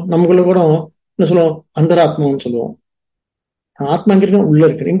புரிஞ்சுக்குவோம், நமக்குள்ள கூட என்ன சொல்லுவோம், அந்தராத்மான்னு சொல்லுவோம். ஆத்மாங்கிறது உள்ள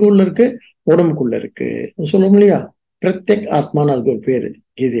இருக்கு, எங்க உள்ள இருக்கு, உடம்புக்குள்ள இருக்கு சொல்லுவோம் இல்லையா. பிரத்யக் ஆத்மான்னு அதுக்கு ஒரு பேரு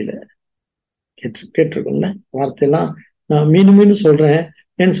கீதையில கேட்டிருக்கோம்ல. வார்த்தையெல்லாம் நான் மீண்டும் சொல்றேன்.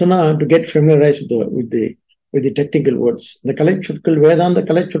 ஏன்னு சொன்னா to get familiarise with the technical words. இந்த கலைச்சொற்கள், வேதாந்த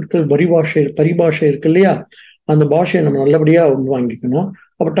கலைச்சொற்கள், பரிபாஷை இருக்கு இல்லையா, அந்த பாஷையை நம்ம நல்லபடியா வாங்கிக்கணும்.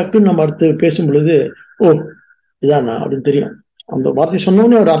 அப்ப டக்குன்னு நம்ம அடுத்து பேசும் பொழுது ஓ இதானா அப்படின்னு தெரியும். அந்த வார்த்தை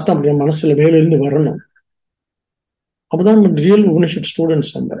சொன்னோடனே ஒரு அர்த்தம் அப்படி மனசுல மேலிருந்து வரணும். அப்பதான் ரியல் உபனிஷத்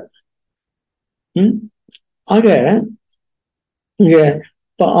ஸ்டூடெண்ட்ஸ் நம்ம. ஆக இங்க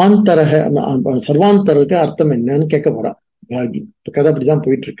இப்ப ஆந்தரக சர்வாந்தரக்கு அர்த்தம் என்னன்னு கேட்க போறா கார்கி. இப்ப கதை அப்படிதான்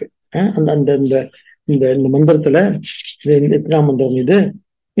போயிட்டு இருக்கு. இந்த மந்திரத்துல எத்தனாம் மந்திரம் இது,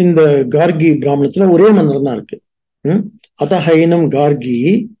 இந்த கார்கி பிராமணத்துல ஒரே மந்திரம் தான் இருக்கு. அதஹைனம் கார்கி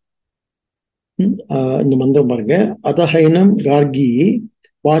இந்த மந்திரம் பாருங்க. அதஹைனம் கார்கி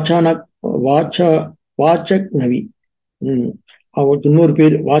வாச்சான வாச்சா வாச்சக் நவி. அவருக்கு இன்னொரு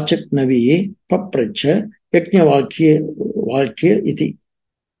பேர் வாச்சக் நவி. பப்ரச்ச யக்ஞ வாழ்க்கிய இதி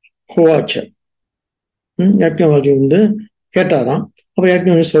ஹோவாச்ச. யக்ஞ வாழ்க்கை வந்து கேட்டாராம். அப்ப யக்ஞ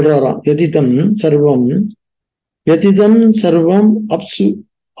சொல்றாராம், யதிதம் சர்வம் அப்சு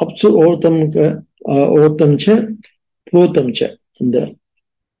அப்சு ஓத்தம் ச புரோத்தம் ச. இந்த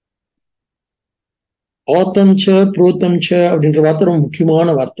ஓத்தம் ச புரோத்தம் ச அப்படின்ற வார்த்தை ரொம்ப முக்கியமான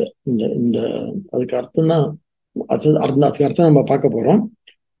வார்த்தை. இந்த இந்த அதுக்கு அர்த்தம் தான், அதுக்கு அர்த்தம் நம்ம பார்க்க போறோம்.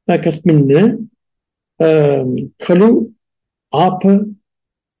 கஸ்மின் கலு ஆப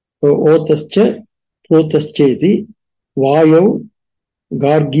ஓதஸ்ச புரோதஸ்சேதி வாயோ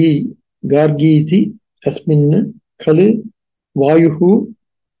கார்கீதி கஸ்மின் கலு வாயு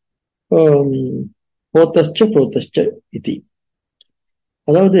ஓதஸ்ச புரோதஸ்ச இதி.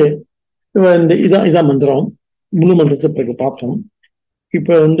 அதாவது இதான் மந்திரம். முழு மந்திரத்தை பிறகு பார்ப்போம். இப்ப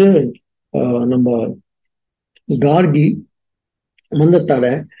வந்து நம்ம கார்கி மந்திரத்தால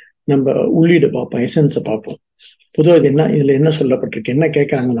நம்ம உள்ளீடு பார்ப்போம், எசன்ஸை பார்ப்போம். பொதுவாக இதுல என்ன சொல்லப்பட்டிருக்கு, என்ன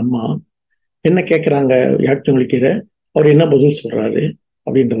கேட்கறாங்க, நம்ம என்ன கேட்கறாங்க, யாக்ஞவல்கியர் அவர் என்ன பதில் சொல்றாரு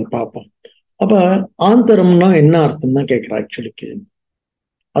அப்படின்றத பார்ப்போம். அப்ப ஆந்தரம்னா என்ன அர்த்தம் தான் கேட்கிறா ஆக்சுவலிக்கு.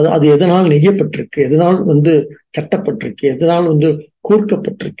 அது எதனால் நெய்யப்பட்டிருக்கு, எதனால் வந்து கட்டப்பட்டிருக்கு, எதனால் வந்து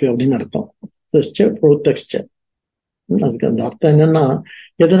கோர்க்கப்பட்டிருக்கு அப்படின்னு அர்த்தம். அதுக்கு அந்த அர்த்தம் என்னன்னா,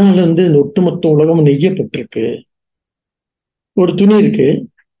 எதனால வந்து இந்த ஒட்டுமொத்த உலகம் நெய்யப்பட்டிருக்கு. ஒரு துணி இருக்கு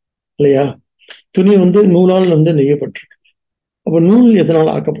இல்லையா, துணி வந்து நூலால் வந்து நெய்யப்பட்டிருக்கு. அப்ப நூல்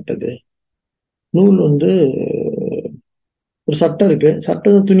எதனால் ஆக்கப்பட்டது? நூல் வந்து ஒரு சட்டை இருக்கு,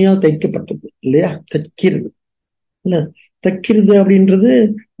 சட்டை துணியால் தைக்கப்பட்டது இல்லையா, தைக்கிறது இல்ல. தைக்கிறது அப்படின்றது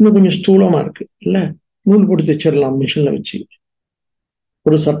இன்னும் கொஞ்சம் ஸ்தூலமா இருக்கு இல்ல. நூல் போட்டு தைச்சிடலாம் மிஷின்ல வச்சு.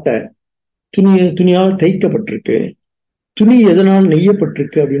 ஒரு சட்டை துணியால் தைக்கப்பட்டிருக்கு. துணி எதனால்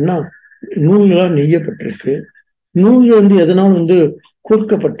நெய்யப்பட்டிருக்கு அப்படின்னா நூல்களால் நெய்யப்பட்டிருக்கு. நூல் வந்து எதனால் வந்து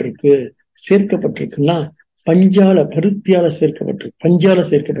கோர்க்கப்பட்டிருக்கு, சேர்க்கப்பட்டிருக்குன்னா பருத்தியால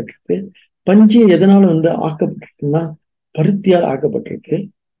சேர்க்கப்பட்டிருக்கு. பஞ்சு எதனால வந்து ஆக்கப்பட்டிருக்குன்னா பருத்தியால் ஆக்கப்பட்டிருக்கு.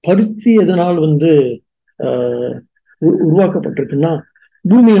 பருத்தி எதனால் வந்து உருவாக்கப்பட்டிருக்குன்னா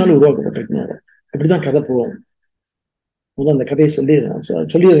பூமியால் உருவாக்கப்பட்டிருக்கு. அப்படிதான் கதை போவோம். அந்த கதையை சொல்லி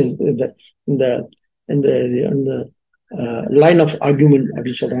இந்த இந்த லைன் ஆஃப் ஆர்கியூமெண்ட்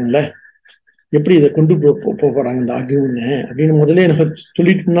அப்படின்னு சொல்றாங்கல்ல, எப்படி இதை கொண்டு போறாங்க இந்த ஆர்கியூமெண்ட் அப்படின்னு முதல்ல எனக்கு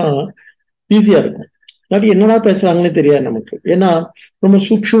சொல்லிட்டோம்னா ஈஸியா இருக்கும். இல்லாட்டி என்னடா பேசுறாங்கன்னே தெரியாது நமக்கு. ஏன்னா ரொம்ப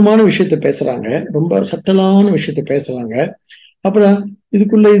சூக்ஷ்மமான விஷயத்த பேசுறாங்க, ரொம்ப சட்டலான விஷயத்த பேசுறாங்க. அப்புறம்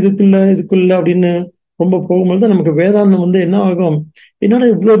இதுக்குள்ள அப்படின்னு ரொம்ப போகும்போது தான் நமக்கு வேதாந்தம் வந்து என்ன ஆகும், என்னடா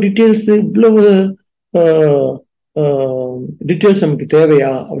இவ்வளவு டீட்டெயில்ஸ் நமக்கு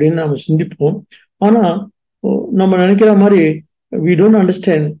தேவையா அப்படின்னு நம்ம சிந்திப்போம். ஆனா நம்ம நினைக்கிற மாதிரி we don't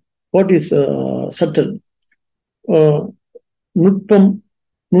understand what is subtle.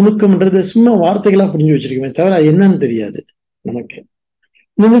 நுணுக்கம்ன்றது சும்மா வார்த்தைகளா புரிஞ்சு வச்சிருக்கோமே தவிர அது என்னன்னு தெரியாது நமக்கு.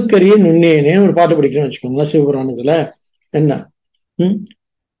 நுணுக்கரிய நுண்ணேனே ஒரு பாட்டு படிக்கிறோம்னு வச்சுக்கோங்களேன் சிவபுராணத்துல. என்ன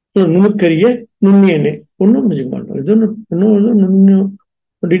நுணுக்கரிய நுண்ணியனே ஒன்னும் புரிஞ்சுக்க மாட்டோம். இது ஒன்னும்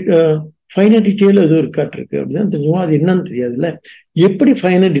ஃபைனர் டீட்டெயில் எதுவும் இருக்காட்டிருக்கு அப்படிதான் தெரிஞ்சுக்கோ. அது என்னன்னு தெரியாதுல்ல. எப்படி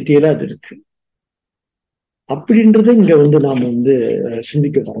ஃபைனர் டீட்டெயிலா அது இருக்கு அப்படின்றத இங்க வந்து நாம வந்து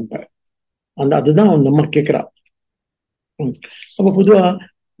சிந்திக்க போறோம். அதுதான் நம்ம கேட்கிறா. அப்ப பொதுவா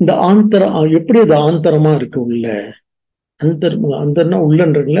இந்த எப்படி அது ஆந்தரமா இருக்கு உள்ள, அந்தர்னா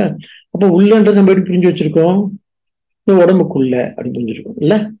உள்ளன்றதுல. அப்ப உள்ளன்றது நம்ம எப்படி புரிஞ்சு வச்சிருக்கோம், இந்த உடம்புக்குள்ள அப்படின்னு புரிஞ்சிருக்கோம்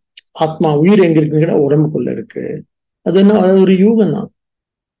இல்ல. ஆத்மா உயிர் எங்க இருக்குன்னு உடம்புக்குள்ள இருக்கு. அது என்ன, அது ஒரு யூகம் தான்,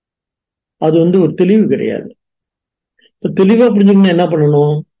 அது வந்து ஒரு தெளிவு கிடையாது. இப்ப தெளிவா புரிஞ்சுக்கணும் என்ன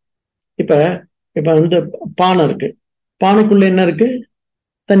பண்ணணும். இப்ப வந்து பானை இருக்கு, பானைக்குள்ள என்ன இருக்கு,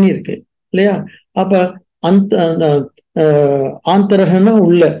 தண்ணி இருக்கு இல்லையா. அப்ப அந்த ஆந்தரகன்னா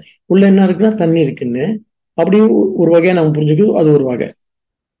உள்ள என்ன இருக்குன்னா தண்ணி இருக்குன்னு அப்படி ஒரு வகையா நம்ம புரிஞ்சுக்கணும். அது ஒரு வகை.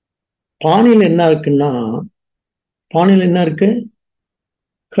 பானையில என்ன இருக்குன்னா, பானையில என்ன இருக்கு,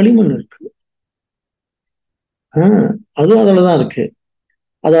 களிமண் இருக்கு. அதுவும் அதுலதான் இருக்கு.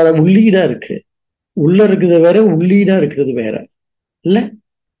 அதோட உள்ளீடா இருக்கு. உள்ள இருக்கிறது வேற, உள்ளீடா இருக்கிறது வேற இல்ல.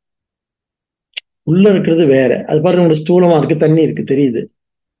 உள்ள இருக்கிறது வேற, அது பாருங்க ஸ்தூலமா இருக்கு, தண்ணி இருக்கு தெரியுது.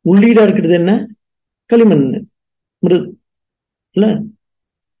 உள்ளீடா இருக்கிறது என்ன, களிமண், மிருத் இல்ல,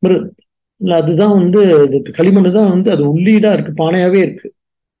 மிருத் இல்ல. அதுதான் வந்து களிமண் தான் வந்து அது உள்ளீடா இருக்கு, பானையாவே இருக்கு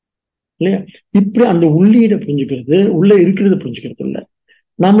இல்லையா. இப்படி அந்த உள்ளீடை புரிஞ்சுக்கிறது, உள்ள இருக்கிறது புரிஞ்சுக்கிறது இல்ல.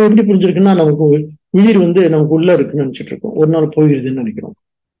 நாம எப்படி புரிஞ்சிருக்குன்னா, நமக்கு உயிர் வந்து நமக்கு உள்ள இருக்குன்னு நினைச்சிட்டு இருக்கோம், ஒரு நாள் போயிருதுன்னு நினைக்கிறோம்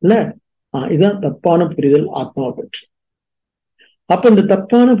இல்ல. இதான் தப்பான புரிதல் ஆத்மாவை பற்றி. அப்ப இந்த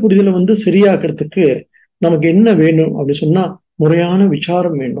தப்பான புரிதலை சரியாக்குறதுக்கு நமக்கு என்ன வேணும் அப்படின்னு சொன்னா முறையான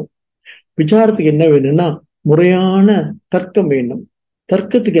விசாரம் வேணும். விசாரத்துக்கு என்ன வேணும்னா முறையான தர்க்கம் வேணும்.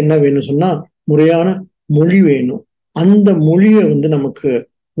 தர்க்கத்துக்கு என்ன வேணும் சொன்னா முறையான மொழி வேணும். அந்த மொழியை நமக்கு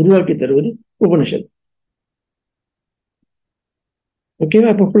உருவாக்கி தருவது உபனிஷத். ஓகேவா?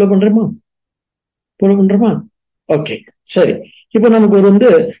 இப்ப ஃபாலோ பண்றோமா? ஓகே, சரி. இப்ப நமக்கு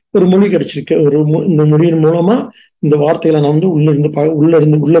ஒரு மொழி கிடைச்சிருக்கு. இந்த மொழியின் மூலமா இந்த வார்த்தைகளை நான்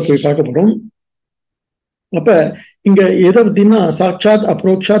உள்ள போய் பார்க்க போறோம். அப்ப இங்க எதை பத்தினா சாட்சாத்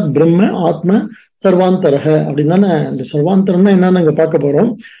அப்ரோக்ஷாத் பிரம்ம ஆத்ம சர்வாந்தரக அப்படின்னு தானே. இந்த சர்வாந்தரம்னா என்னன்னு அங்க பார்க்க போறோம்.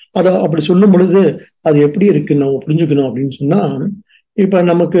 அத அப்படி சொல்லும் பொழுது அது எப்படி இருக்கு நம்ம புரிஞ்சுக்கணும் அப்படின்னு சொன்னா, இப்ப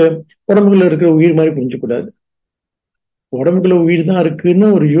நமக்கு உடம்புக்குள்ள இருக்கிற உயிர் மாதிரி புரிஞ்சக்கூடாது. உடம்புக்குள்ள உயிர் தான் இருக்குன்னு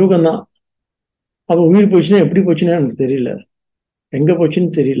ஒரு யோகம் தான். அப்ப உயிர் போச்சுன்னா எப்படி போச்சுன்னா எனக்கு தெரியல, எங்க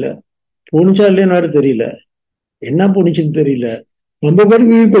போச்சுன்னு தெரியல, போனிச்சா இல்லையான்னு தெரியல, என்ன போனிச்சுன்னு தெரியல, நம்ம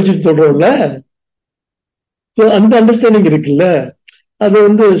பேருக்கு உயிர் போச்சுன்னு சொல்றோம்ல. அந்த அண்டர்ஸ்டாண்டிங் இருக்குல்ல,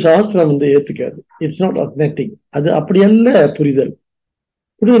 அது சாஸ்திரம் ஏத்துக்காது. It's not அத்னெட்டிக். அது அப்படியல்ல புரிதல்.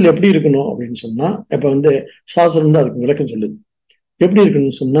 புரிதல் எப்படி இருக்கணும் அப்படின்னு சொன்னா, இப்ப சாஸ்திரம் அதுக்கு விளக்கம் சொல்லுது. எப்படி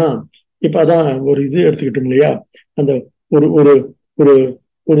இருக்கணும்னு சொன்னா, இப்ப அதான் ஒரு இது எடுத்துக்கிட்டோம் இல்லையா, அந்த ஒரு ஒரு ஒரு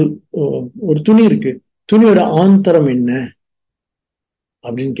ஒரு ஒரு துணி இருக்கு. துணியோட ஆந்தரம் என்ன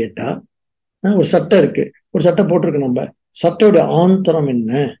அப்படின்னு கேட்டா, ஒரு சட்டை இருக்கு, ஒரு சட்டை போட்டிருக்கு. நம்ம சட்டையோட ஆந்தரம்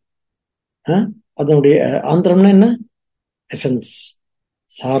என்ன? அதனுடைய ஆந்தரம்னா என்ன? எசன்ஸ்,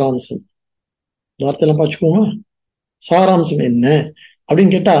 சாராம்சம். வார்த்தையெல்லாம் பாச்சுக்கோங்க. சாராம்சம் என்ன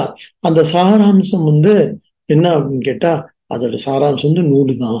அப்படின்னு கேட்டா, அந்த சாராம்சம் என்ன அப்படின்னு கேட்டா, அதோட சாராம்சம்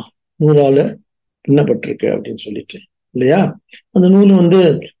நூலு தான். நூலால பின்னப்பட்டிருக்கு அப்படின்னு சொல்லிட்டு இல்லையா. அந்த நூல்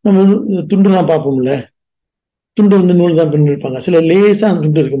நம்ம துண்டுலாம் பார்ப்போம்ல, துண்டு நூல் தான் பின்னிருப்பாங்க. சில லேசா அந்த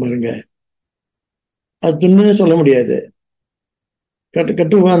துண்டு இருக்கு பாருங்க, அது துண்டுன்னு சொல்ல முடியாது.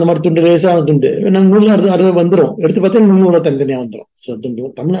 கட்டுவோம் அந்த மாதிரி துண்டு, லேசான துண்டு. நம்ம நூல் அடுத்து வந்துடும். எடுத்து பார்த்தா நூலோட தனித்தனியா வந்துடும்.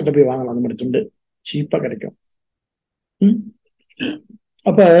 துண்டு தமிழ்நாட்டை போய் வாங்கலாம், அந்த மாதிரி துண்டு சீப்பா கிடைக்கும்.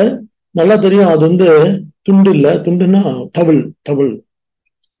 அப்ப நல்லா தெரியும் அது துண்டு இல்ல. துண்டுன்னா டபுள். டபுள்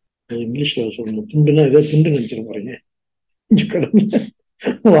இங்கிலீஷ்ல சொல்லணும். துண்டுன்னா ஏதோ துண்டு நினைச்சிட போறீங்க.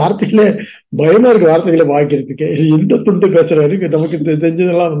 வார்த்தைகளே பயமா இருக்கு, வார்த்தைகளை வாய்க்கிறதுக்கு. எந்த துண்டு பேசுறாரு நமக்கு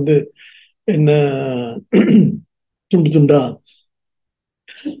தெரிஞ்சதெல்லாம் என்ன துண்டு துண்டா.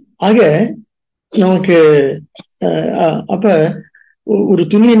 ஆக நமக்கு அப்ப ஒரு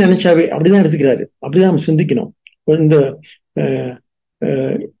துணியை நினைச்சாவே அப்படிதான் எடுத்துக்கிறாரு. அப்படிதான் நம்ம சிந்திக்கணும். இந்த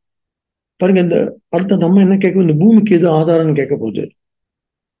பாருங்க, இந்த அடுத்த நம்ம என்ன கேட்கும், இந்த பூமிக்கு எது ஆதாரம்னு கேட்க போகுது.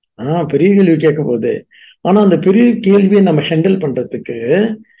 பெரிய கேள்வி கேட்க போகுது. ஆனா அந்த பெரிய கேள்வியை நம்ம ஹேண்டில் பண்றதுக்கு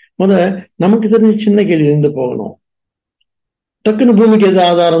நமக்கு தெரிஞ்ச சின்ன கேள்வி போகணும். டக்குன்னு பூமிக்கு எது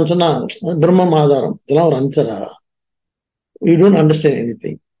ஆதாரம் சொன்னா பிரம்மம் ஆதாரம், இதெல்லாம் ஒரு ஆன்சரா? You don't understand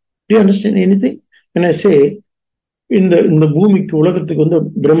anything. To you understand anything? when I say இந்த பூமிக்கு உலகத்துக்கு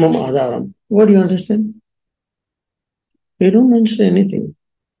பிரம்மம் ஆதாரம், what do you understand? You don't understand anything.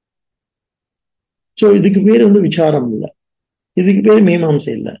 So இதுக்கு பேர் விசாரம் இல்லை, இதுக்கு பேர்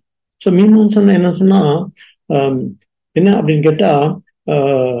மீமாம்சை இல்லை. சோ மீமாம்சம் என்ன சொன்னா என்ன அப்படின்னு கேட்டா,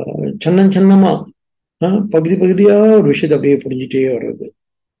 சன்னமா பகுதி பகுதியா ஒரு விஷயத்தை அப்படியே புரிஞ்சுட்டே வர்றது.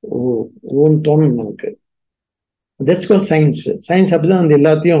 ஓன்னு தோணும் நமக்கு. That's called science. சயின்ஸ் அப்படிதான்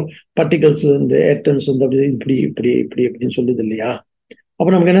எல்லாத்தையும் பார்ட்டிகல்ஸ் ஆட்டம்ஸ் அப்படி இப்படி இப்படி இப்படி அப்படின்னு சொல்லுது இல்லையா. அப்ப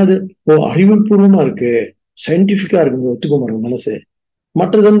நமக்கு என்னது, அறிவியல் பூர்வமா இருக்கு, சயின்டிபிக்கா இருக்கு, ஒத்துக்க மாட்டோம் மனசு.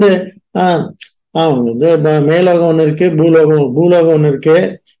 மற்றது மேலோகம் ஒண்ணு இருக்கு, பூலோகம் ஒண்ணு இருக்கு,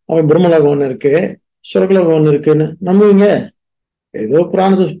 அவன் பிரம்மலோகம் ஒண்ணு இருக்கு, சொர்க்கலோகம் ஒண்ணு இருக்குன்னு நம்புவீங்க. ஏதோ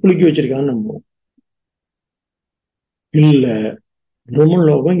பிராணத்தை குலுக்கி வச்சிருக்கான்னு நம்புவோம். இல்ல,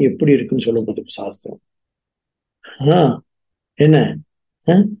 பிரம்மலோகம் எப்படி இருக்குன்னு சொல்ல போது சாஸ்திரம். என்ன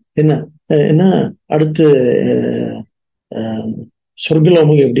என்ன என்ன அடுத்து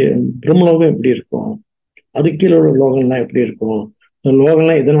சொர்க்கலோகம் எப்படி, பிரம்மலோகம் எப்படி இருக்கும், அது கீழே உள்ள லோகம்லாம் எப்படி இருக்கும்,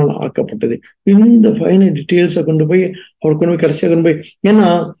 லோகம்லாம் எதனால ஆக்கப்பட்டது, இந்த ஃபைனல் டீட்டெயில்ஸை கொண்டு போய் கடைசியா கொண்டு போய். ஏன்னா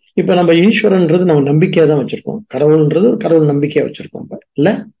இப்ப நம்ம ஈஸ்வரன்றது நம்ம நம்பிக்கையா தான் வச்சிருக்கோம். கடவுள்ன்றது கடவுள் நம்பிக்கையா வச்சிருக்கோம் இல்ல.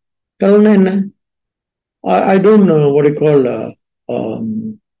 கடவுள்னா என்ன? I don't know what you call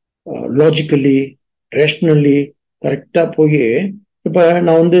logically rationally கரெக்டா போய். இப்ப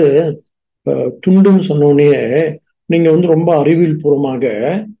நான் துண்டுன்னு சொன்னோடனே நீங்க ரொம்ப அறிவியல் பூர்வமாக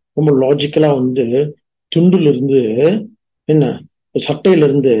ரொம்ப லாஜிக்கலா துண்டுல இருந்து என்ன, சட்டையில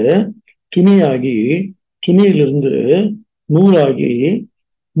இருந்து துணியாகி, துணியிலிருந்து நூலாகி,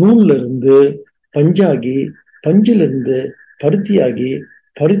 நூல்ல இருந்து பஞ்சாகி, பஞ்சிலிருந்து பருத்தியாகி,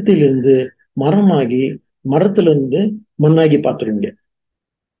 பருத்தியிலிருந்து மரமாகி, மரத்திலிருந்து மண்ணாகி பார்த்துருவீங்க.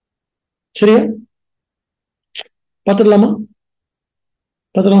 சரியா? பார்த்துடலாமா?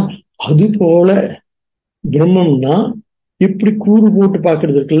 பார்த்தோம். அது போல பிரம்மம்னா இப்படி கூறு போட்டு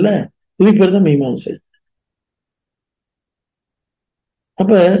பாக்குறது இருக்குல்ல, இதுக்கு பேர் தான் மீமாம்சை.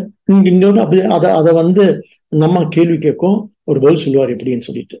 அப்ப இங்க வந்து அப்படி அதை வந்து நம்ம கேள்வி கேட்கும், ஒரு பதில் சொல்லுவார் எப்படின்னு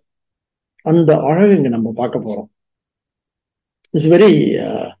சொல்லிட்டு. அந்த அழகு இங்க நம்ம பார்க்க போறோம். இட்ஸ் வெரி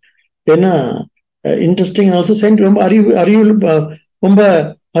என்ன இன்ட்ரெஸ்டிங், ஆல்சோ சயின்ஸ். ரொம்ப ரொம்ப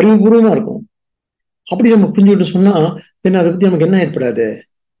அறிவுபூர்வமா இருக்கும். அப்படி நம்ம புரிஞ்சுக்கிட்டு சொன்னா என்ன, அதை பத்தி நமக்கு என்ன ஏற்படாது?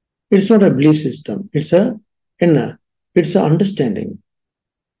 It's not a belief system, it's a என்ன, இட்ஸ் அ அண்டர்ஸ்டாண்டிங்.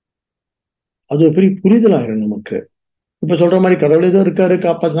 அது ஒரு பெரிய புரிதலாகிடும் நமக்கு. இப்ப சொல்ற மாதிரி கடவுள் ஏதோ இருக்காரு,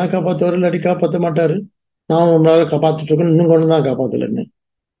 காப்பாத்தினா காப்பாத்துவாரு, இல்லாட்டி காப்பாற்ற மாட்டாரு. நான் உங்களால காப்பாத்திட்டு இருக்கேன், இன்னும் கொண்டு தான் காப்பாத்தலன்னு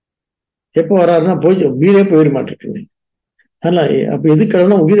எப்ப வராருன்னா போய் உயிரே போயிட மாட்டிருக்குன்னு. அதனால அப்ப எது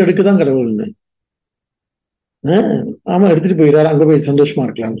கடவுள்னா உயிர் எடுக்கதான் கடவுள்னு. ஆமா, எடுத்துட்டு போயிடாரு, அங்க போய் சந்தோஷமா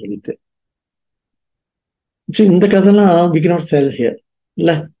இருக்கலாம்னு சொல்லிட்டு. இந்த கதைலாம் we cannot sell here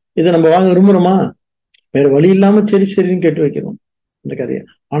இல்ல. இதை நம்ம வாங்க விரும்புறோமா? வேற வழி இல்லாம சரி சரின்னு கேட்டு வைக்கிறோம் இந்த கதையை.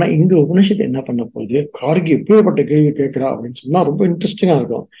 ஆனா இங்க உபனிஷத்து என்ன பண்ண போகுது, கார்கி எப்பேற்பட்ட கேள்வி கேட்கிறா அப்படின்னு சொன்னா ரொம்ப இன்ட்ரெஸ்டிங்கா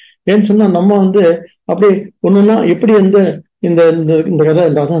இருக்கும். ஏன்னு சொன்னா நம்ம வந்து அப்படியே ஒண்ணுன்னா எப்படி இந்த இந்த இந்த கதை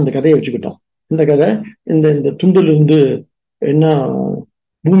அதான் அந்த கதையை வச்சுக்கிட்டோம். இந்த கதை இந்த இந்த துண்டுல இருந்து என்ன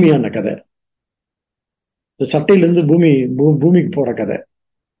பூமியான கதை, இந்த சட்டையில இருந்து பூமிக்கு போற கதை,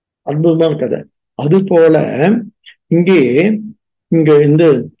 அற்புதமான கதை. அது போல இங்கே இங்க இந்த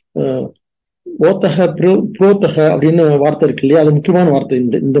ஓத்தக புரோத்தக அப்படின்னு வார்த்தை இருக்கு இல்லையா, அது முக்கியமான வார்த்தை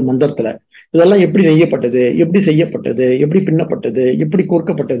இந்த இந்த மந்திரத்துல. இதெல்லாம் எப்படி நெய்யப்பட்டது, எப்படி செய்யப்பட்டது, எப்படி பின்னப்பட்டது, எப்படி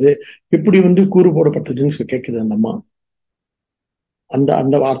கோர்க்கப்பட்டது, எப்படி வந்து கூறு போடப்பட்டதுன்னு கேட்குது அந்த அம்மா. அந்த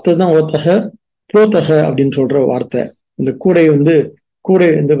அந்த வார்த்தை தான் ஓத்தக புரோத்தக அப்படின்னு சொல்ற வார்த்தை. இந்த கூடை வந்து கூடை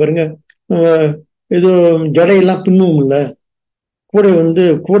இந்த பாருங்க, ஏதோ ஜடையெல்லாம் பின்னும் இல்ல, கூடை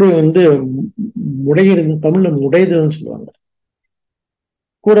வந்து முடையிறது, தமிழ்ல முடையுதுன்னு சொல்லுவாங்க.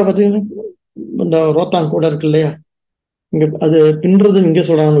 கூடை பார்த்தீங்கன்னா இந்த ரோத்தாங் கூட இருக்கு இல்லையா, இங்க அது பின்றது இங்க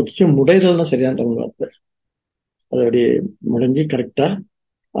சொல்றாங்க, முடைதல் தான் சரியான தமிழ் வார்த்தை. அது அப்படியே முடைஞ்சு கரெக்டா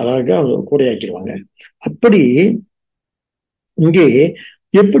அழகா கூடையாக்கிடுவாங்க. அப்படி இங்கே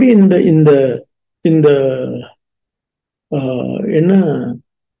எப்படி இந்த இந்த இந்த என்ன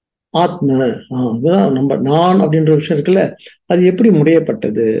ஆத்ம, அதுதான் நம்ம நான் அப்படின்ற விஷயம் இருக்குல்ல, அது எப்படி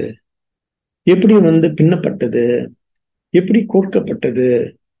முடையப்பட்டது, எப்படி வந்து பின்னப்பட்டது, எப்படி கோர்க்கப்பட்டது,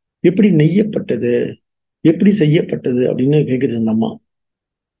 எப்படி நெய்யப்பட்டது, எப்படி செய்யப்பட்டது அப்படின்னு கேட்குது அந்த அம்மா.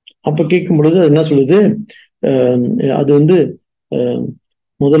 அப்ப கேட்கும் பொழுது அது என்ன சொல்லுது, அது வந்து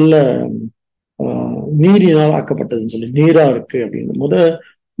முதல்ல நீரினால் ஆக்கப்பட்டதுன்னு சொல்லி, நீரா இருக்கு அப்படின்னு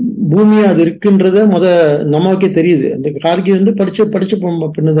பூமியா அது இருக்குன்றத நமக்கே தெரியுது. அந்த கார்கி வந்து படிச்சு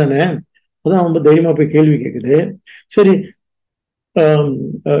பின்னு தானே, அதான் ரொம்ப தைரியமா போய் கேள்வி கேட்குது. சரி,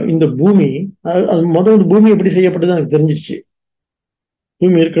 இந்த பூமி முதல் பூமி எப்படி செய்யப்பட்டது எனக்கு தெரிஞ்சிருச்சு.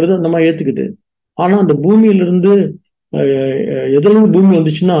 பூமி இருக்கிறது அந்த மாதிரி ஏத்துக்குது. ஆனா அந்த பூமியிலிருந்து எதுல பூமி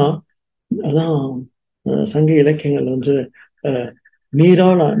வந்துச்சுன்னா, அதான் சங்க இலக்கியங்கள்ல வந்து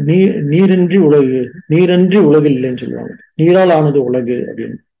நீரால் நீரின்றி உலகு, நீரன்றி உலகு இல்லைன்னு சொல்லுவாங்க. நீரால் ஆனது உலகு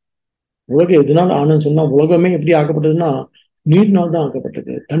அப்படின்னு. உலகு எதனால் ஆனதுன்னு சொன்னா, உலகமே எப்படி ஆக்கப்பட்டதுன்னா நீர்னால் தான்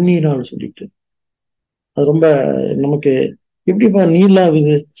ஆக்கப்பட்டது, தண்ணீரால் சொல்லிட்டு. அது ரொம்ப நமக்கு எப்படிப்பா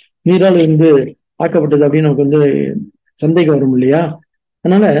நீரால் இருந்து ஆக்கப்பட்டது அப்படின்னு நமக்கு வந்து சந்தேகம் வரும் இல்லையா.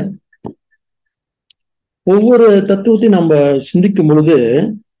 அதனால ஒவ்வொரு தத்துவத்தையும் நம்ம சிந்திக்கும் பொழுது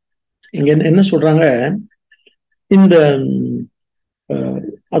இங்க என்ன சொல்றாங்க, இந்த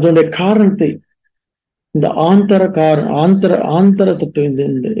அதோட காரணத்தை, இந்த ஆந்தர தத்துவம்,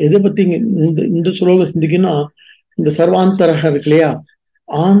 இந்த எதை பத்தி இந்த சுலோக சிந்திக்குன்னா, இந்த சர்வாந்தரக இருக்கு இல்லையா,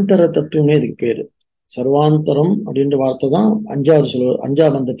 ஆந்தர தத்துவமே இதுக்கு பேரு. சர்வாந்தரம் அப்படின்ற வார்த்தை தான்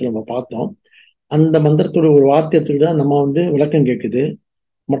அஞ்சாவது மந்திரத்துல நம்ம பார்த்தோம். அந்த மந்திரத்தோட ஒரு வார்த்தையத்துக்கு தான் நம்ம வந்து விளக்கம் கேட்குது.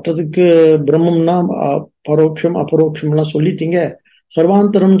 மற்றதுக்கு பிரம்மம்னா பரோட்சம் அபரோட்சம் எல்லாம் சொல்லிட்டீங்க,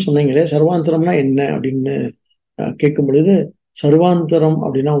 சர்வாந்தரம் சொன்னீங்களே, சர்வாந்தரம்னா என்ன அப்படின்னு கேட்கும் பொழுது, சர்வாந்தரம்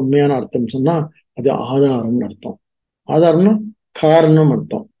அப்படின்னா உண்மையான அர்த்தம் சொன்னா அது ஆதாரம்னு அர்த்தம். ஆதாரம்னா காரணம்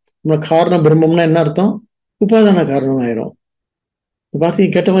அர்த்தம். நம்ம காரண பிரம்மம்னா என்ன அர்த்தம், உபாதான காரணம் ஆயிரும்.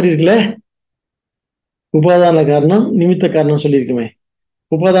 பாத்தீங்க, கேட்ட மாதிரி இருக்குல்ல. உபாதான காரணம் நிமித்த காரணம் சொல்லியிருக்குமே.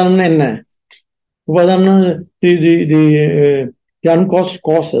 உபாதானம்னா என்ன, உபாதானம்னா இது இது அன்காஸ்ட்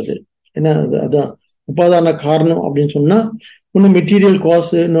காஸ். அது என்ன, அதான் உபாதான காரணம் அப்படின்னு சொன்னா, ஒன்னு மெட்டீரியல்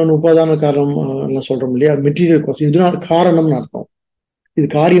காசு, இன்னொன்னு உபாதான காரணம் எல்லாம் சொல்றோம் இல்லையா. மெட்டீரியல் காசு இதனால காரணம்னு அர்த்தம். இது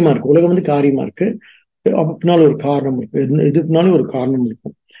காரியமா இருக்கு, உலகம் வந்து காரியமா இருக்கு, அப்ப பின்னால ஒரு காரணம் இருக்கு, இதுக்குனாலும் ஒரு காரணம்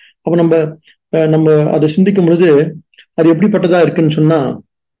இருக்கும். அப்ப நம்ம நம்ம அதை சிந்திக்கும் பொழுது அது எப்படிப்பட்டதா இருக்குன்னு சொன்னா,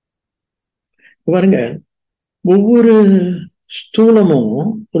 பாருங்க, ஒவ்வொரு ஸ்தூலமும்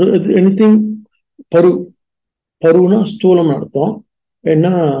ஒரு எனிதிங் பருனா ஸ்தூலம்னு அர்த்தம்.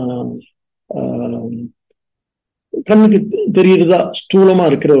 ஏன்னா கண்ணுக்கு தெரியுறதா ஸ்தூலமா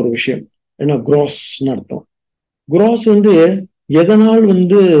இருக்கிற ஒரு விஷயம், ஏன்னா குராஸ்ன்னு அர்த்தம். குராஸ் எதனால்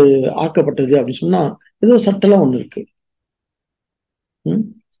ஆக்கப்பட்டது அப்படின்னு சொன்னா ஏதோ சட்டலா ஒண்ணு இருக்கு.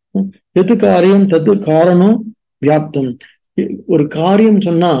 எது காரியம் தது காரணம் வியாப்தம். ஒரு காரியம்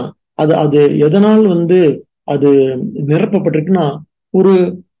சொன்னா அது அது எதனால் அது நிரப்பப்பட்டிருக்குன்னா ஒரு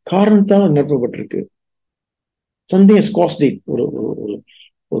காரணத்தால் நிரப்பப்பட்டிருக்கு. Something is costly. ஒரு ஒரு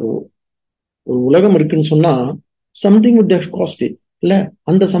ஒரு ஒரு உலகம் இருக்குன்னு சொன்னா something would have cost it இல்ல.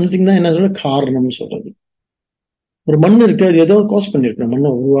 அந்த சம்திங் தான் என்ன காரணம்னு சொல்றது. ஒரு மண் இருக்கு, அது ஏதோ காஸ்ட் பண்ணிருக்கு மண்ணை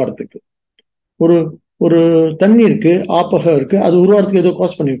உருவாடுறதுக்கு. ஒரு ஒரு தண்ணி இருக்கு, ஆப்பகம் இருக்கு, அது உருவாடுறதுக்கு ஏதோ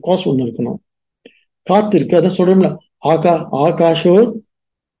காஸ்ட் பண்ணிருக்கு, காஸ்ட் ஒண்ணு இருக்கணும். காத்து இருக்கு, அதான் சொல்றோம்ல, ஆகாஷோத்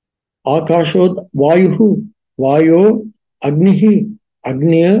ஆகாஷோத் வாயு வாயோ அக்னிஹி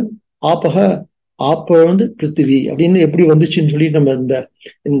அக்னிய ஆப்பக ஆப்ப பிருத்திவி அப்படின்னு எப்படி வந்துச்சுன்னு சொல்லி நம்ம இந்த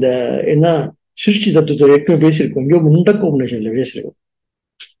இந்த என்ன சிருஷ்டி தத்துவத்தை ஏற்கனவே பேசியிருக்கோம். இங்கேயோ முண்டக்க உபநிஷத்துல பேசியிருக்கோம்.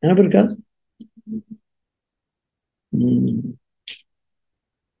 என்ன இருக்கா?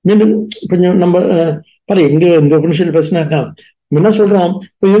 மீண்டும் கொஞ்சம் நம்ம எங்க இந்த உபநிஷத்துல பேசினா என்ன சொல்றோம்,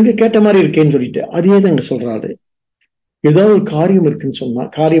 எங்க கேட்ட மாதிரி இருக்கேன்னு சொல்லிட்டு அதே தான் இங்க சொல்றாரு. ஏதாவது ஒரு காரியம் இருக்குன்னு சொன்னா,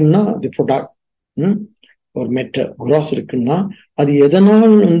 காரியம்னா அது ப்ரொடக்ட், ஒரு மெட்டர் குராஸ் இருக்குன்னா அது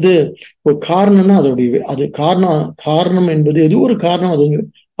எதனால் ஒரு காரணம்னா அதோடைய அது காரணம் என்பது எது ஒரு காரணம், அது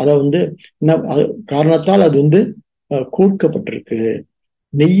அதை காரணத்தால் அது கோர்க்கப்பட்டிருக்கு,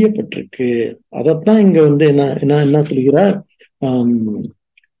 நெய்யப்பட்டிருக்கு. அதைத்தான் இங்க என்ன என்ன என்ன சொல்கிறார்,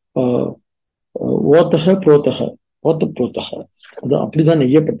 ஓத்தக புரோத்தக ஓத்த புரோத்தக, அது அப்படிதான்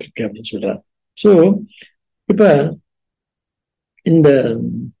நெய்யப்பட்டிருக்கு அப்படின்னு சொல்றார். சோ இப்ப இந்த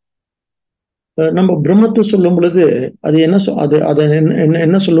நம்ம பிரம்மத்தை சொல்லும் பொழுது அது என்ன அது அதை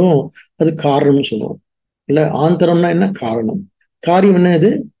என்ன சொல்லுவோம், அது காரணம்னு சொல்லுவோம் இல்ல. ஆந்தரம்னா என்ன, காரணம். காரியம் என்ன,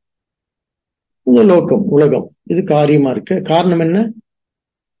 இது இந்த லோகம் உலகம், இது காரியமா இருக்கு. காரணம் என்ன,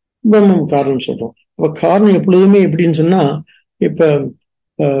 பிரம்மம் காரணம் சொல்றோம். அப்ப காரணம் எப்பொழுதுமே எப்படின்னு சொன்னா, இப்ப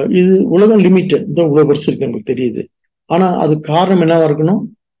இது உலகம் லிமிட்டட், இந்த இவ்வளவு வருஷம் இருக்கு நமக்கு தெரியுது. ஆனா அது காரணம் என்னவா இருக்கணும்,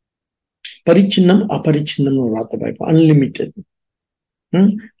 பரிச்சின்னம் அபரிச்சின்னம்னு ஒரு வார்த்தை பார்ப்போம், அன்லிமிட்டட்.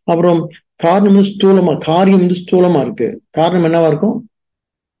 அப்புறம் காரணம் ஸ்தூலமா, காரியம் ஸ்தூலமா இருக்கு, காரணம் என்னவா இருக்கும்,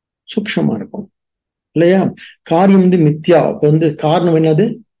 சூக்ஷமா இருக்கும் இல்லையா. காரியம் மித்யா, அப்ப காரணம் என்னது,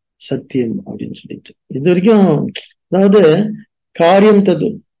 சத்தியம் அப்படின்னு சொல்லிட்டு இது வரைக்கும். அதாவது காரியம் தது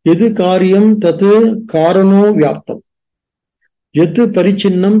எது காரியம் தது காரணோ வியாப்தம், எது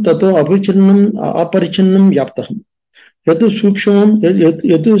பரிச்சின்னம் தத்தோ அபரிச்சின்னம் அபரிச்சின்னம் வியாப்தகம், எது சூக்ஷ்மம்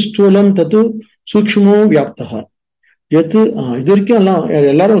எது ஸ்தூலம் தத்து சூக்ஷ்மோ வியாப்தகா, எது இது வரைக்கும்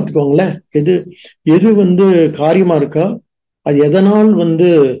எல்லாரும் ஒத்துக்குவாங்களே, எது எது காரியமா இருக்கா, அது எதனால்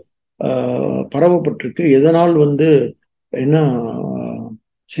பரவப்பட்டிருக்கு, எதனால் என்ன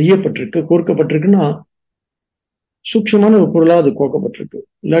செய்யப்பட்டிருக்கு, கோர்க்கப்பட்டிருக்குன்னா சூக்ஷமான ஒரு பொருளா அது கோக்கப்பட்டிருக்கு.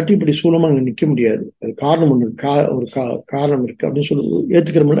 இல்லாட்டி இப்படி சூலமா அங்க நிக்க முடியாது. அது காரணம் ஒண்ணு ஒரு காரணம் இருக்கு அப்படின்னு சொல்லி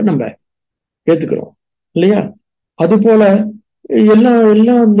ஏத்துக்கிறோம்ல, நம்ம ஏத்துக்கிறோம் இல்லையா. அது போல எல்லா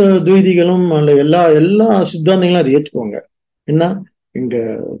எல்லா இந்த துவைதிகளும் எல்லா எல்லா சித்தாந்தங்களும் அதை ஏத்துக்குவாங்க. என்ன, இங்க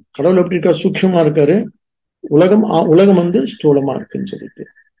கடவுள் எப்படி இருக்கா, சூக்ஷமா இருக்காரு, உலகம் உலகம் ஸ்தூலமா இருக்குன்னு சொல்லிட்டு.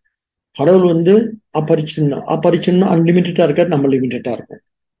 கடவுள் அபரிச்சின்னம் அன்லிமிட்டடா இருக்காரு, நம்ம லிமிட்டடா இருக்கும்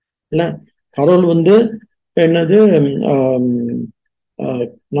இல்ல. கடவுள் என்னது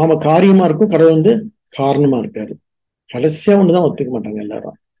நாம காரியமா இருக்கும், கடவுள் காரணமா இருக்காரு. கடைசியா ஒண்ணுதான் ஒத்துக்க மாட்டாங்க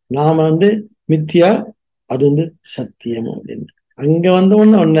எல்லாரும், நாம மித்தியா, அது சத்தியம் அப்படின்னு. அங்க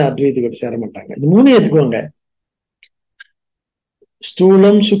ஒண்ணு அத்வைதிகள் சேர மாட்டாங்க. இது மூணு ஏத்துக்குவாங்க,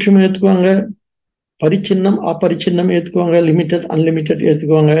 ஸ்தூலம் சூக்ஷ்மம் ஏத்துக்குவாங்க, பரிச்சின்னம் அபரிச்சின்னம் ஏத்துக்குவாங்க, லிமிட்டட் அன்லிமிட்டட்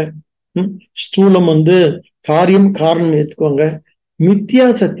ஏத்துக்குவாங்க. ஸ்தூலம் காரியம் காரணம் ஏத்துக்குவாங்க, மித்தியா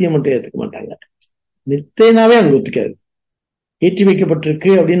சத்தியம் மட்டும் ஏத்துக்க மாட்டாங்க. மித்தைனாவே அங்க ஒத்துக்காது. ஏற்றி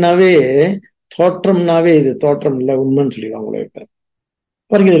வைக்கப்பட்டிருக்கு அப்படின்னாவே தோற்றம்னாவே இது தோற்றம் இல்லை, உண்மைன்னு சொல்லிடுவாங்களே. இப்ப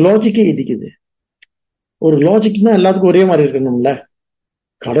பாருங்க, இது லாஜிக்கே இடிக்குது. ஒரு லாஜிக்னா எல்லாத்துக்கும் ஒரே மாதிரி இருக்கணும்ல.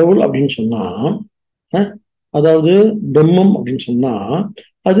 கடவுள் அப்படின்னு சொன்னா, அதாவது பிரம்மம் அப்படின்னு சொன்னா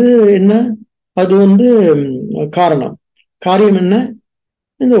அது என்ன, அது காரணம். காரியம் என்ன,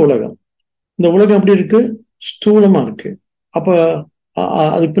 இந்த உலகம். இந்த உலகம் எப்படி இருக்கு, ஸ்தூலமா இருக்கு. அப்ப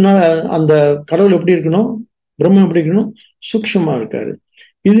அதுக்கு பின்னால அந்த கடவுள் எப்படி இருக்கணும், பிரம்மம் எப்படி இருக்கணும், சூக்ஷமா இருக்காரு.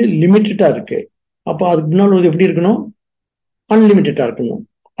 இது லிமிட்டடா இருக்கு. அப்ப அதுக்கு பின்னால் எப்படி இருக்கணும், அன்லிமிட்டடா இருக்கணும்,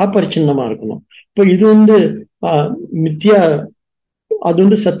 அபரிச்சின்னமா இருக்கணும். இப்ப இது மித்தியா,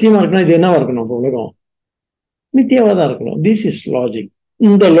 அது சத்தியமா இருக்குன்னா இது என்னவா இருக்கணும், அப்ப உலகம் மித்தியாவா தான் இருக்கணும். This is logic.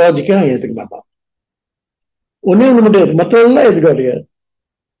 இந்த லாஜிக்கை நான் ஏத்துக்க மாட்டான். ஒன்னே ஒண்ணு மட்டும் மற்றதெல்லாம் ஏத்துக்க முடியாது.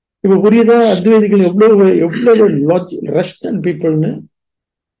 இப்ப புரியுதா, அத்வைதிகள் எவ்வளவு எவ்வளவு ரஷ்னல் பீப்புள்னு.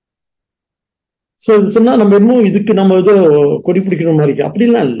 சோ இது சொன்னா நம்ம இன்னும் இதுக்கு நம்ம ஏதோ கொடி பிடிக்கிற மாதிரி இருக்கு.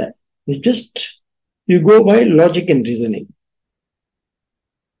 அப்படிலாம் இல்லை. Just you go by logic and reasoning.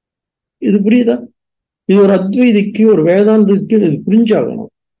 இது புரியுதா? இது ஒரு அத்வைதிக்கு, ஒரு வேதாந்தத்துக்கு இது புரிஞ்சாகணும்.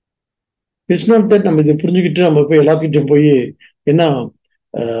 இட்ஸ் நாட் தட் நம்ம இதை புரிஞ்சுக்கிட்டு நம்ம போய் எல்லாத்துக்கிட்டும் போய் என்ன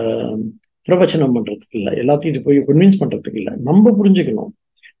பிரவச்சனம் பண்றதுக்கு இல்லை, எல்லாத்துக்கிட்ட போய் கன்வின்ஸ் பண்றதுக்கு இல்லை, நம்ம புரிஞ்சுக்கணும்.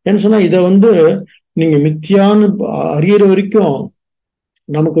 ஏன்னு சொன்னா இதை நீங்க மித்தியான்னு அறியற வரைக்கும்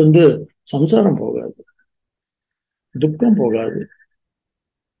நமக்கு சம்சாரம் போகாது, துக்கம் போகாது,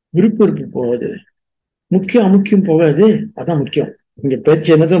 விருப்பு வெறுப்பு போகாது, முக்கியம் அமுக்கியம் போகாது. அதான் முக்கியம். இங்க பேச்சு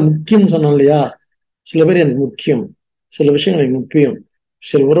என்னது முக்கியம் சொன்னோம் இல்லையா? சில பேர் எனக்கு முக்கியம், சில விஷயங்கள் எனக்கு முக்கியம்,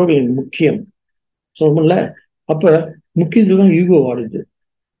 சில உறவுகள் எனக்கு முக்கியம் சொல்லணும்ல. அப்ப முக்கியத்துவம் ஈகோ ஆடுது.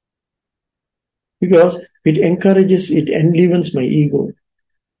 Because it encourages, it enlivens my ego.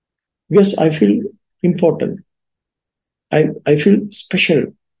 Because I feel important. I feel special.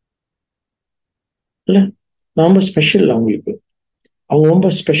 இல்ல, நான் ரொம்ப ஸ்பெஷல் அவங்களுக்கு, அவங்க ரொம்ப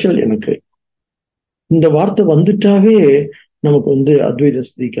ஸ்பெஷல் எனக்கு. இந்த வார்த்தை வந்துட்டாவே நமக்கு அத்வைத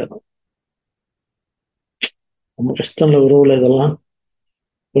சித்திக்காதான். ரொம்ப கஷ்டம் இல்ல உறவுல இதெல்லாம்.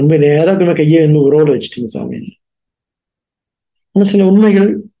 உண்மை நேராக கையை உறவுல வச்சுட்டீங்க சாமி. ஆனா சில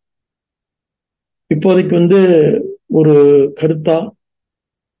உண்மைகள் இப்போதைக்கு ஒரு கருத்தா,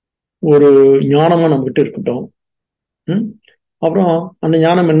 ஒரு ஞானமா நம்ம கிட்ட இருக்கட்டும். அப்புறம் அந்த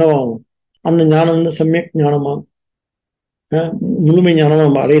ஞானம் என்னவாகும்? அந்த ஞானம் சமயக் ஞானமா, முழுமை ஞானமா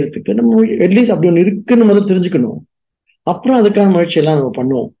நம்ம அடையிறதுக்கு நம்ம அட்லீஸ்ட் அப்படி ஒண்ணு இருக்குன்னு முதல்ல தெரிஞ்சுக்கணும். அப்புறம் அதுக்கான முயற்சி எல்லாம் நம்ம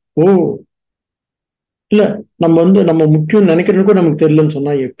பண்ணுவோம். ஓ இல்ல, நம்ம நம்ம முக்கியம் நினைக்கிறதுக்கும் நமக்கு தெரியலன்னு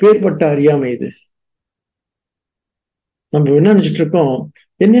சொன்னா எப்பேற்பட்ட அறியாமை இது. நம்ம என்ன நினைச்சிட்டு இருக்கோம்?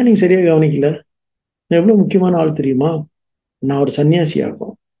 என்ன நீங்க சரியா கவனிக்கல, நான் எவ்வளவு முக்கியமான ஆள் தெரியுமா, நான் ஒரு சன்னியாசி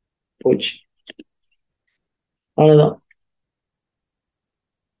ஆகும், போச்சு, அவ்வளவுதான்.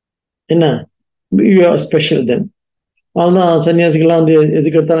 என்ன ஸ்பெஷல் தென்? அவன்தான் சன்னியாசிகள்லாம்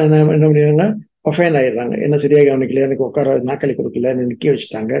எதுக்கு எடுத்தாலும் என்ன என்ன பண்ணிடுறாங்க, அஃபைன் ஆயிடுறாங்க. என்ன சரியா கவனிக்கல, எனக்கு உட்கார நாக்களி கொடுக்கல, என்ன நிக்க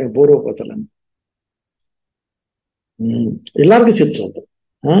வச்சுட்டாங்க, எனக்கு போர்வ பார்த்தல. எல்லாருக்கும் சேர்த்து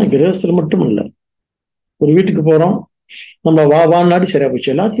சொல்றேன், கிரகஸ்தர் மட்டும் இல்ல. ஒரு வீட்டுக்கு போறோம், நம்ம வான்னாடி சரியா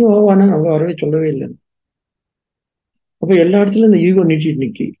போச்சு, எல்லாத்தையும் வான்னு நம்ம வரவே சொல்லவே இல்லை. அப்ப எல்லா இடத்துலயும் இந்த ஈகோ நீட்டிட்டு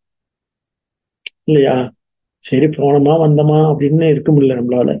நிக்கி இல்லையா? சரி போனோமா வந்தோமா அப்படின்னு இருக்க முடியல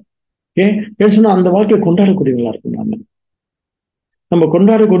நம்மளால. ஏன்னு சொன்னா அந்த வாழ்க்கையை கொண்டாடக்கூடியவங்களா இருக்கும். நம்ம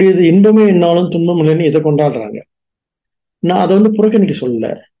கொண்டாடக்கூடியது இன்பமே என்னாலும் துன்பம் இல்லைன்னு இதை கொண்டாடுறாங்க. நான் அதை புறக்கணிக்க சொல்லல.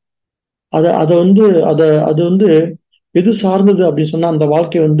 அது எது சார்ந்தது அப்படின்னு சொன்னா, அந்த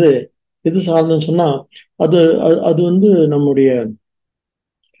வாழ்க்கை எது சார்ந்ததுன்னு சொன்னா அது அது நம்முடைய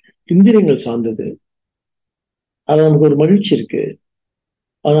இந்திரியங்கள் சார்ந்தது. அது நமக்கு ஒரு மகிழ்ச்சி இருக்கு,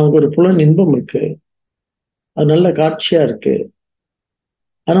 அது நமக்கு ஒரு புலன் இன்பம் இருக்கு, அது நல்ல காட்சியா இருக்கு.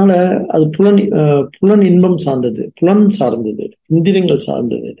 அதனால அது புலன் இன்பம் சார்ந்தது, புலன் சார்ந்தது, இந்திரியங்கள்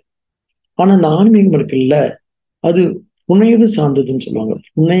சார்ந்தது. ஆனா அந்த ஆன்மீகம் இருக்குல்ல, அது புனைவு சார்ந்ததுன்னு சொல்லுவாங்க.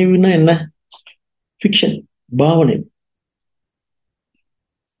 புனைவுன்னா என்ன? ஃபிக்ஷன், பாவனை.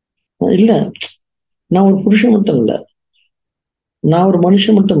 இல்ல, நான் ஒரு புருஷன் மட்டும் இல்ல, நான் ஒரு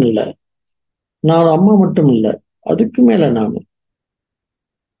மனுஷன் மட்டும் இல்ல, நான் ஒரு அம்மா மட்டும் இல்ல, அதுக்கு மேல நான்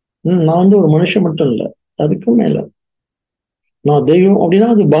ஒரு மனுஷன் மட்டும் இல்ல, அதுக்கு மேல நான் தெய்வம் அப்படின்னா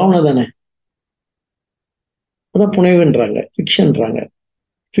அது பாவனை தானே. அதான் புனைவுன்றாங்க, ஃபிக்ஷன்றாங்க,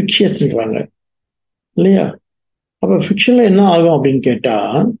 ஃபிக்ஷியஸ்ன்றாங்க இல்லையா? அப்ப ஃபிக்ஷன்ல என்ன ஆகும் அப்படின்னு கேட்டா,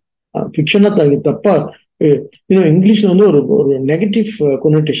 ஃபிக்ஷனா தப்பா இங்கிலீஷ்ல ஒரு நெகட்டிவ்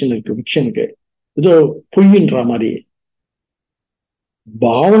கொனோட்டேஷன் இருக்கு ஃபிக்ஷனுக்கு, ஏதோ பொய்ன்ற மாதிரி.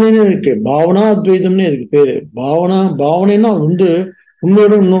 பாவனைன்னு இருக்கு, பாவனா அத்வைதம்னு இதுக்கு பேரு. பாவனைன்னா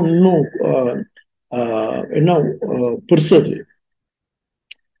உன்னோட இன்னும் இன்னும் என்ன பெருசு அது.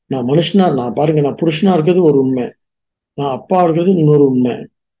 நான் மனுஷனா, நான் பாருங்க, நான் புருஷனா இருக்கிறது ஒரு உண்மை, நான் அப்பா இருக்கிறது இன்னொரு உண்மை.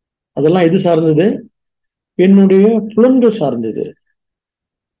 அதெல்லாம் எது சார்ந்தது? என்னுடைய புலன்கள் சார்ந்தது,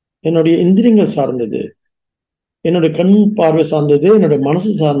 என்னுடைய இந்திரியங்கள் சார்ந்தது, என்னுடைய கண் பார்வை சார்ந்தது, என்னுடைய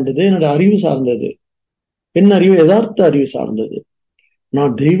மனசு சார்ந்தது, என்னுடைய அறிவு சார்ந்தது. என்ன அறிவு? யதார்த்த அறிவு சார்ந்தது.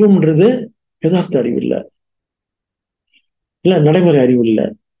 நான் தெய்வம்ன்றது யதார்த்த அறிவு இல்ல, நடைமுறை அறிவு இல்ல.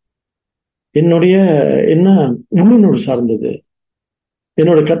 என்னுடைய என்ன உள்ளுணர்வு சார்ந்தது,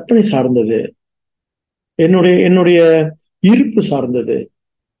 என்னுடைய கற்பனை சார்ந்தது, என்னுடைய என்னுடைய இருப்பு சார்ந்தது.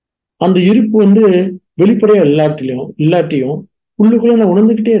 அந்த இருப்பு வெளிப்படையா இல்லாட்டியும் உள்ளுக்குள்ள நான்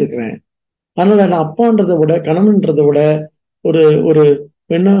உணர்ந்துகிட்டே இருக்கிறேன். அதனால நான் அப்பான்றதை விட, கணவன்றதை விட, ஒரு ஒரு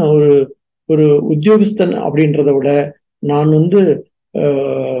என்ன ஒரு ஒரு உத்தியோகஸ்தன் அப்படின்றத விட, நான்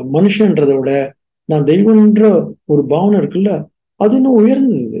மனுஷன்றதை விட, நான் தெய்வம்ன்ற ஒரு பாவனை இருக்குல்ல, அது இன்னும்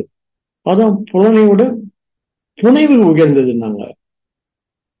உயர்ந்தது. அதான் புலனையோட புனைவு உயர்ந்ததுன்னாங்க.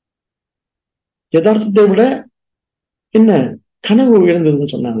 யதார்த்தத்தை விட என்ன கனவு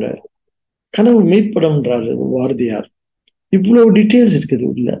உயர்ந்ததுன்னு சொன்னாங்க. கனவு மெய்ப்படம்ன்றாரு பாரதியார். இவ்வளவு டீட்டெயில்ஸ் இருக்குது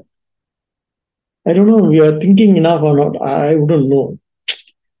உள்ள. I don't know we are thinking enough R not, I wouldn't no.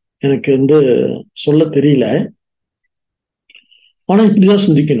 எனக்கு வந்து சொல்ல தெரியல. ஆனா இப்படிதான்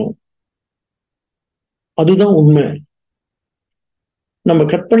சிந்திக்கணும். அதுதான் உண்மை. நம்ம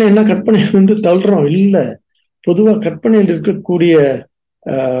கற்பனை என்ன கற்பனை வந்து தள்ளுறோம் இல்ல. பொதுவா கற்பனையில் இருக்கக்கூடிய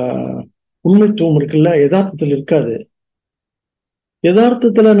உண்மைத்துவம் இருக்குல்ல, யதார்த்தத்தில் இருக்காது.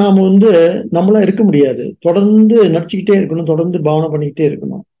 யதார்த்தத்துல நாம வந்து நம்மளா இருக்க முடியாது. தொடர்ந்து நடிச்சுக்கிட்டே இருக்கணும், தொடர்ந்து பாவனை பண்ணிக்கிட்டே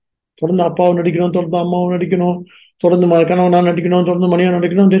இருக்கணும். தொடர்ந்து அப்பாவை நடிக்கணும், தொடர்ந்து அம்மாவை நடிக்கணும், தொடர்ந்து கணவனா நடிக்கணும், தொடர்ந்து மணியா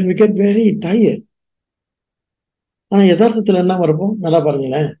நடிக்கணும். then we get very tired. ஆனா யதார்த்தத்துல என்ன வரப்போம் நல்லா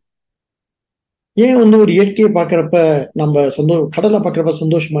பாருங்களேன். ஏன் வந்து ஒரு இயற்கையை பாக்குறப்ப நம்ம கடலை பாக்குறப்ப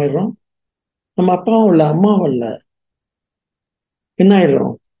சந்தோஷமாயிடுறோம்? நம்ம அப்பாவும் இல்ல அம்மாவும் இல்ல, என்ன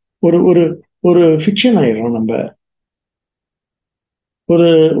ஆயிடுறோம்? ஒரு ஒரு ஒரு ஃபிக்ஷன் ஆயிடுறோம். நம்ம ஒரு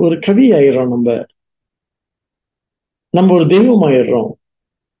ஒரு கவி ஆயிடுறோம். நம்ம ஒரு தெய்வம் ஆயிடுறோம்.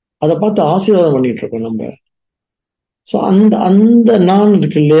 அதை பார்த்து ஆசீர்வாதம் பண்ணிட்டு இருக்கோம் நம்ம. ஸோ அந்த அந்த நான்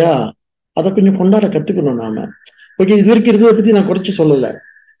இருக்கு இல்லையா, அதை கொஞ்சம் கொண்டாட கத்துக்கணும் நாம. ஓகே, இது வரைக்கும் இருந்ததை பத்தி நான் குறைச்சு சொல்லல.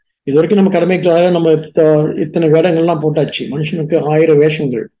 இது வரைக்கும் நம்ம கடமைக்காக நம்ம இத்தனை வேடங்கள்லாம் போட்டாச்சு. மனுஷனுக்கு 1000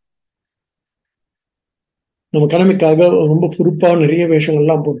 வேஷங்கள். நம்ம கடமைக்காக ரொம்ப பொறுப்பா நிறைய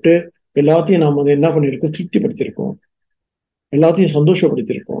வேஷங்கள்லாம் போட்டு எல்லாத்தையும் நாம வந்து என்ன பண்ணிருக்கோம், திருப்திப்படுத்திருக்கோம், எல்லாத்தையும்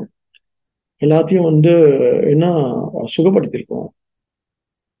சந்தோஷப்படுத்திருக்கோம், எல்லாத்தையும் வந்து என்ன சுகப்படுத்திருக்கோம்.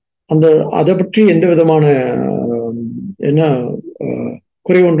 அந்த அதை பற்றி எந்த விதமான என்ன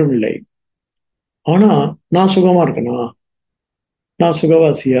குறை ஒன்றும் இல்லை. ஆனா நான் சுகமா இருக்கேனா, நான்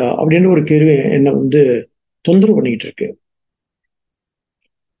சுகவாசியா அப்படின்னு ஒரு கேள்வி என்னை வந்து தொந்தரவு பண்ணிக்கிட்டு இருக்கு.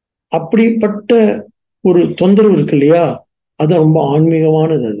 அப்படிப்பட்ட ஒரு தொந்தரவு இருக்கு இல்லையா, அது ரொம்ப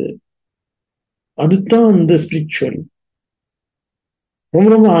ஆன்மீகமானது. அதுதான் இந்த ஸ்பிரிச்சுவல், ரொம்ப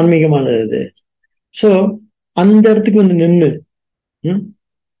ரொம்ப ஆன்மீகமானது. சோ அந்த இடத்துக்கு வந்து நின்று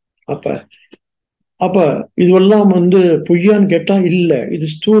அப்ப அப்ப இதுவெல்லாம் வந்து பொய்யான்னு கேட்டா இல்ல. இது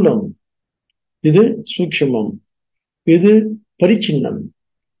ஸ்தூலம், இது சூக்ஷ்மம், இது பரிச்சின்னம்,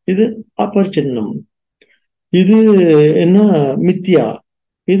 இது அபரிச்சின்னம், இது என்ன மித்தியா,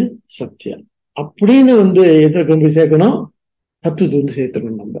 இது சத்தியம் அப்படின்னு வந்து எதை கொண்டு போய் சேர்க்கணும், தத்துவத்தை வந்து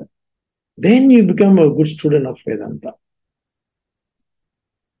சேர்த்துக்கணும் நம்ம. then you become a good student of Vedanta.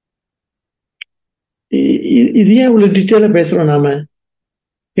 இது ஏன் இவ்வளவு டீட்டெயிலா பேசுறோம் நாம?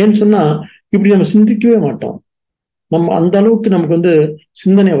 ஏன்னு சொன்னா இப்படி நம்ம சிந்திக்கவே மாட்டோம். நம்ம அந்த அளவுக்கு நமக்கு வந்து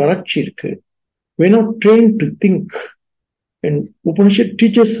சிந்தனை வறட்சி இருக்கு. we are not trained to think, and Upanishad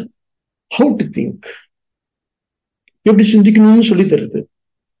teaches how to think. எப்படி சிந்திக்கணும்னு சொல்லி தருது,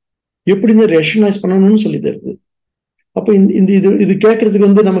 எப்படி இந்த ரேஷனலைஸ் பண்ணணும்னு சொல்லி தருது. அப்ப இந்த இது இது கேட்கறதுக்கு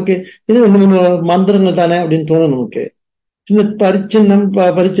வந்து நமக்கு இது மந்திரங்கள் தானே அப்படின்னு தோணும் நமக்கு. சின்ன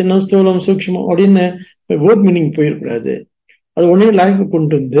பரிச்சின்னம் ஸ்தூலம் சூக்ஷ்மம் அப்படின்னு வேர்ட் மீனிங் போயிடக்கூடாது. அது உடனே லைஃப்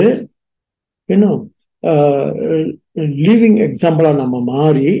கொண்டு வந்து இன்னும் லீவிங் எக்ஸாம்பிளா நம்ம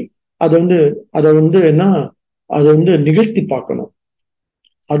மாறி அதை வந்து என்ன அதை வந்து நிகழ்த்தி பார்க்கணும்.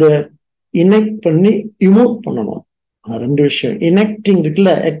 அதை இனெக்ட் பண்ணி இமோட் பண்ணணும். ரெண்டு விஷயம். இனெக்டிங்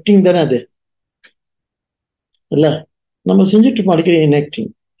இருக்குல்ல, ஆக்டிங் தானே அது இல்ல, நம்ம செஞ்சுட்டு அடிக்கடி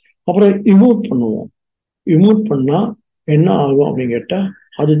இனெக்டிங். அப்புறம் இமோட் பண்ணுவோம். இமோட் பண்ணா என்ன ஆகும் அப்படின்னு கேட்டா,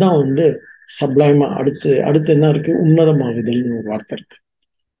 அதுதான் வந்து சப்ளைமா. அடுத்து என்ன இருக்கு, உன்னதமாகுதல்னு ஒரு வார்த்தை இருக்கு.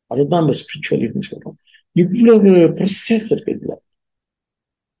 அதுதான் நம்ம ஸ்பிரிச்சுவலிட்டின்னு சொல்றோம். இவ்வளவு ப்ரொசஸ் இருக்கு இதுல.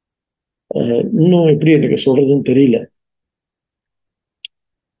 இன்னும் எப்படி எனக்கு சொல்றதுன்னு தெரியல.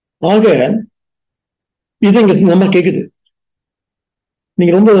 ஆக இது இங்க நம்ம கேக்குது.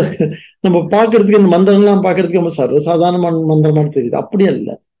 நீங்க ரொம்ப நம்ம பாக்குறதுக்கு இந்த மந்திரம்லாம் பாக்குறதுக்கு ரொம்ப சர்வசாதாரணமான மந்திரமான தெரியுது. அப்படியே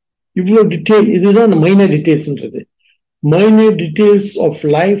இல்லை, இவ்வளவு டீட்டெயில். இதுதான் இந்த minor டீட்டெயில்ஸ்ன்றது. Minor details of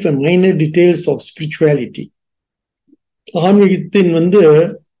life and minor details of spirituality. ஆன்மீகத்தின் வந்து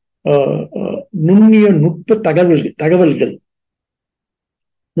நுண்ணிய நுட்ப தகவல்கள்,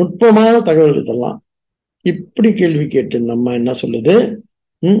 நுட்பமான தகவல்கள் இதெல்லாம். இப்படி கேள்வி கேட்டு நம்ம என்ன சொல்லுது,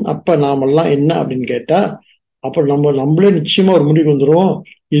 அப்ப நாமெல்லாம் என்ன அப்படின்னு கேட்டா, அப்ப நம்மளே நிச்சயமா ஒரு முடிவு வந்துருவோம்.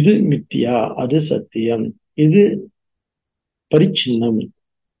 இது மித்தியா, அது சத்தியம், இது பரிச்சின்னம்,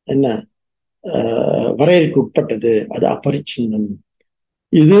 என்ன வரையறைக்கு உட்பட்டது, அது அபரிச்சின்னம்,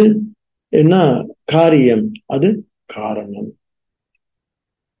 இது என்ன காரியம், அது காரணம்.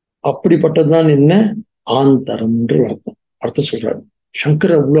 அப்படிப்பட்டதுதான் என்ன ஆந்தரம் என்று அர்த்தம் சொல்றாரு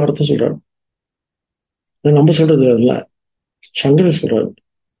சங்கர். அவ்வளவு அர்த்தம் சொல்றாரு. நம்ம சொல்றது இல்ல, சங்கர் சொல்றாரு.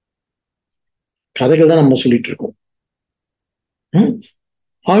 கதைகள் தான் நம்ம சொல்லிட்டு இருக்கோம்.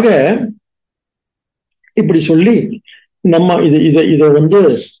 ஆக இப்படி சொல்லி நம்ம இதை வந்து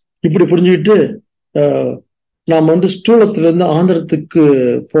இப்படி புரிஞ்சுக்கிட்டு நாம் ஸ்தூலத்துல இருந்து ஆந்திரத்துக்கு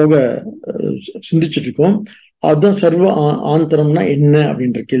போக சிந்திச்சுட்டு இருக்கோம். அதுதான் சர்வ ஆந்தரம்னா என்ன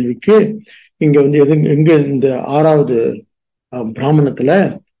அப்படின்ற கேள்விக்கு இங்க எங்க இந்த 6வது பிராமணத்துல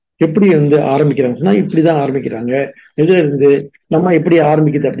எப்படி ஆரம்பிக்கிறாங்கன்னா இப்படிதான் ஆரம்பிக்கிறாங்க. எதுல இருந்து நம்ம எப்படி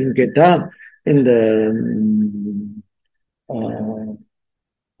ஆரம்பிக்குது அப்படின்னு கேட்டா, இந்த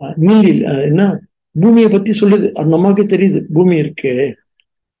நீரில் என்ன பூமியை பத்தி சொல்லுது. அது நமக்கு தெரியுது, பூமி இருக்கு.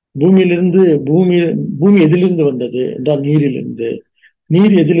 பூமியிலிருந்து பூமி எதிலிருந்து வந்தது என்றால் நீரிலிருந்து.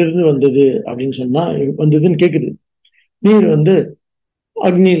 நீர் எதிலிருந்து வந்தது அப்படின்னு சொன்னா வந்ததுன்னு கேக்குது. நீர்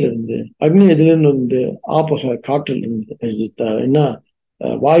அக்னியிலிருந்து. அக்னி எதிலிருந்து வந்து ஆபக காற்றில் இருந்து. என்ன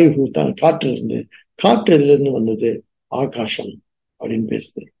வாயு காற்றுல இருந்து. காற்று எதிலிருந்து வந்தது? ஆகாசம் அப்படின்னு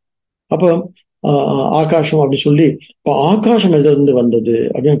பேசுது. அப்போ ஆகாசம் அப்படி சொல்லி இப்போ ஆகாசம் எதுல இருந்து வந்தது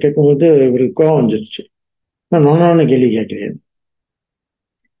அப்படின்னு கேட்கும்போது இவருக்கு கோவம் வந்துருச்சு. நானான கேள்வி கேட்கிறேன்,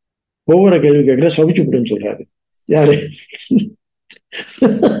 ஒவ்வொரு கேள்வி கேட்கிற சவிச்சு விடுன்னு சொல்றாரு. யாரு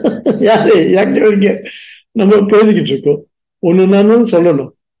யாரு நம்ம பேசிக்கிட்டு இருக்கோம், ஒண்ணுன்னு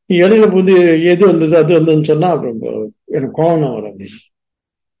சொல்லணும். நீ இடையில வந்து எது வந்தது அது வந்ததுன்னு சொன்னா அப்புறம் எனக்கு கோவம் தான் வரும். அப்படின்னு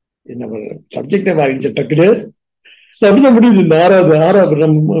என்ன சப்ஜெக்டே ஆகிடுச்சு டக்குனு. அப்படிதான் முடியுது இந்த ஆறாவது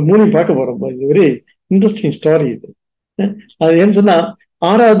நம்ம மூணு பார்க்க போறோம். இது வெரி இன்ட்ரெஸ்டிங் ஸ்டோரி இது. அது ஏன்னு சொன்னா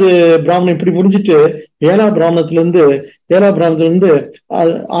 6வது பிராமணம் இப்படி முடிஞ்சிட்டு 7வது பிராமணத்துல இருந்து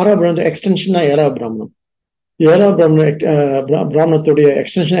 6வது பிராமணம் எக்ஸ்டென்ஷன் தான் 7வது பிராமணம். 7வது பிராமணத்துடைய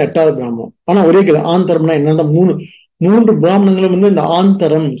எக்ஸ்டென்ஷன் 8வது பிராமணம். ஆனா ஒரே ஆந்தரம்னா என்னன்னா மூன்று பிராமணங்களும் இந்த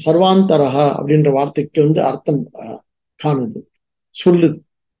ஆந்தரம் சர்வாந்தரகா அப்படின்ற வார்த்தைக்கு அர்த்தம் காணுது, சொல்லுது.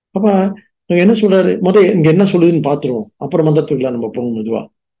 அப்ப என்ன சொல்றாரு, இங்க என்ன சொல்லுதுன்னு பாத்துருவோம், அப்புறம் மந்திரத்துக்குள்ள நம்ம போகும். மெதுவா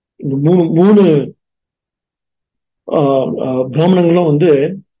இந்த மூணு பிராமணங்களும்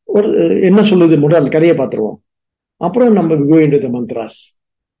ஒரு என்ன சொல்லுது அந்த கதையை பார்த்துருவோம். அப்புறம் நம்ம go into the mantras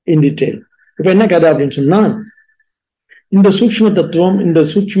in detail. இப்ப என்ன கதை அப்படின்னு சொன்னா, இந்த சூக்ஷ்ம தத்துவம், இந்த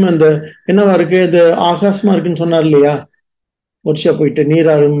என்னவா இருக்கு, இது ஆகாசமா இருக்குன்னு சொன்னார் இல்லையா, வருஷா போயிட்டு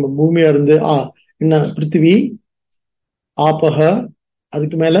நீரா பூமியா இருந்து என்ன பிருத்திவி, ஆபக,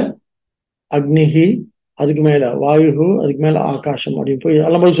 அதுக்கு மேல அக்னிஹி, அதுக்கு மேல வாயு, அதுக்கு மேல ஆகாசம் அப்படின்னு போய்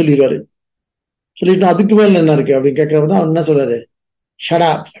எல்லாம் போய் சொல்லிடுவாரு. சொல்லிட்டு அதுக்கு மேல என்ன இருக்கு அப்படின்னு கேட்கறப்பதான் அவர் என்ன சொல்றாரு, ஷடா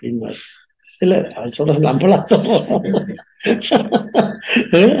அப்படின்னு. இல்ல அவர் சொல்றாரு, நம்மளாம் சொல்றோம்.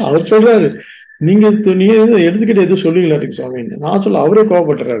 அவர் சொல்றாரு, நீங்க எடுத்துக்கிட்டு எதுவும் சொல்லுவீங்களா சுவாமி? நான் சொல்ல, அவரே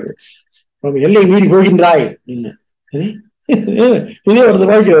கோவப்பட்டுறாரு. எல்லை மீறி போகின்றாய் அப்படின்னு. இதே ஒருத்த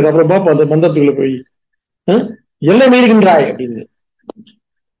வாய்க்கிறாரு. அப்புறம் பாப்பா அந்த மந்திரத்துக்குள்ள போய் எல்லை மீறுகின்றாய் அப்படின்னு.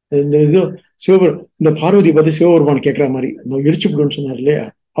 இது இந்த பார்வதி பத்தி சிவபெருமான் கேட்கிற மாதிரி இடிச்சு விடுன்னு சொன்னார் இல்லையா,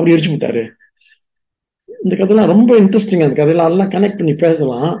 அப்படி இடிச்சு விட்டாரு. இந்த கதையெல்லாம் ரொம்ப இன்ட்ரெஸ்டிங். அந்த கதையெல்லாம் எல்லாம் கனெக்ட் பண்ணி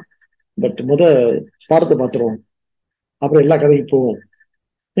பேசலாம். பட் பாடத்தை பார்த்துருவோம், அப்புறம் எல்லா கதைக்கும் போவோம்.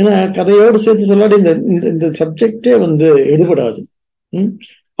 ஏன்னா கதையோடு சேர்த்து சொல்லாடி இந்த சப்ஜெக்டே எடுபடாது.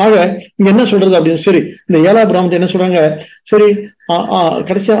 ஆக இங்க என்ன சொல்றது அப்படின்னு. சரி, இந்த 7வது பிராமணத்தை என்ன சொல்றாங்க, சரி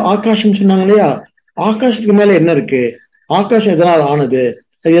கடைசியா ஆகாசம் சொன்னாங்க இல்லையா, ஆகாசத்துக்கு மேல என்ன இருக்கு, ஆகாசம் எதனால் ஆனது,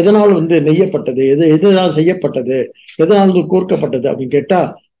 எதனால் நெய்யப்பட்டது, எதனால் செய்யப்பட்டது, எதனால் கோர்க்கப்பட்டது அப்படின்னு கேட்டா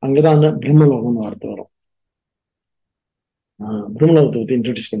அங்கதான் பிரம்மலோகம்னு வார்த்தை வரும். பிரம்மலோகத்தை பத்தி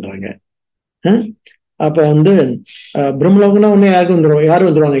இன்ட்ரோடியூஸ் பண்றாங்க. அப்ப பிரம்மலோகம்னா யாரு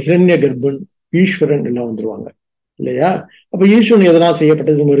வந்துருவாங்க, ஹிரண்ய கர்ப்பன், ஈஸ்வரன் எல்லாம் வந்துருவாங்க இல்லையா. அப்ப ஈஸ்வரன் எதனால்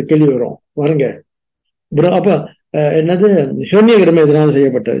செய்யப்பட்டது ஒரு கேள்வி வரும் பாருங்க. அப்ப என்னது, ஹிரண்ய கர்ப்பம் எதனால்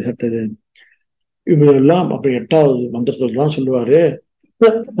செய்யப்பட்டது இவெல்லாம் அப்ப 8வது மந்திரத்துல தான் சொல்லுவாரு.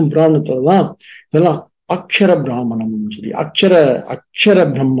 பிராமணத்துலதான் இதெல்லாம் அக்ஷர பிராமணம் சொல்லி, அக்ஷர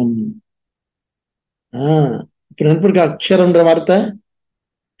பிரம்மம். இப்ப நண்பருக்கு அக்ஷரன்ற வார்த்தை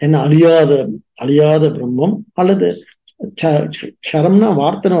என்ன, அழியாத பிரம்மம், அல்லது க்ஷரம்னா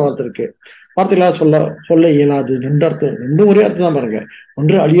வார்த்தை இருக்கு, வார்த்தைகளால் சொல்ல இயலாது. ரெண்டு அர்த்தம், ரெண்டும் ஒரே அர்த்தம் தான் பாருங்க.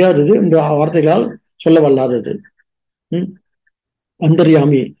 ஒன்று அழியாதது, ஒன்று வார்த்தைகளால் சொல்ல வல்லாதது.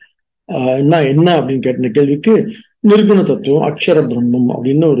 அந்தர்யாமி என்ன அப்படின்னு கேட்ட கேள்விக்கு நிர்குண தத்துவம், அக்ஷர பிரம்மம்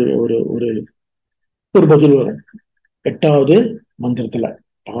அப்படின்னு ஒரு பதில் வரும் 8வது மந்திரத்துல.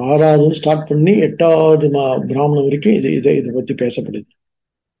 6வது ஸ்டார்ட் பண்ணி 8வது பிராமணம் வரைக்கும் இதை பத்தி பேசப்படுது.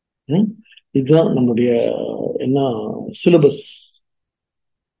 இதுதான் நம்முடைய என்ன சிலபஸ்,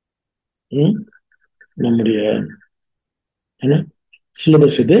 நம்முடைய என்ன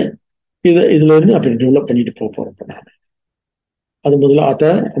சிலபஸ் இதுல இருந்து அப்படி டெவலப் பண்ணிட்டு போறோம் நாம. அது முதல்ல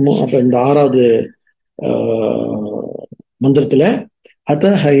அப்ப இந்த 6வது மந்திரத்துல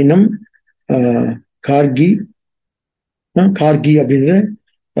ஹைனம் கார்கி அப்படின்ற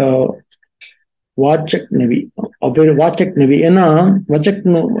வாச்சக் நவி, பேரு வாச்சக் நவி. ஏன்னா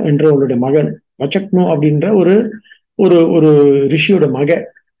வச்சக்னு என்ற அவருடைய மகன், வச்சக்னு அப்படின்ற ஒரு ஒரு ரிஷியோட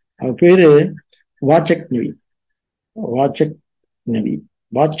அவ பேரு வாச்சக் நவி. வாச்சக் நவி.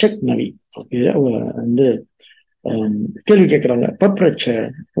 வாச்சக் நவி அவ பேரு. அவ வந்து கேள்வி கேட்கிறாங்க. பப்ரச்ச.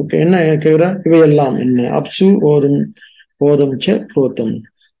 ஓகே, என்ன கேட்கிற? இவையெல்லாம் என்ன? அப்சு ஓதம் ஓதம் ச புரோத்தம்.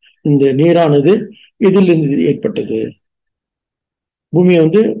 இந்த நீரானது எதிலிருந்து ஏற்பட்டது? பூமி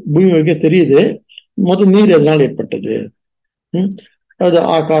வைக்க தெரியுது. முதல் நீர் எதனால் ஏற்பட்டது? அது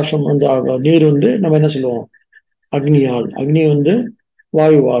ஆகாசம் நீர் நம்ம என்ன சொல்லுவோம்? அக்னியால். அக்னி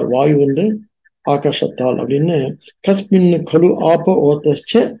வாயுவால். வாயு ஆகாசத்தால் அப்படின்னு. கஸ்மின் கலு ஆப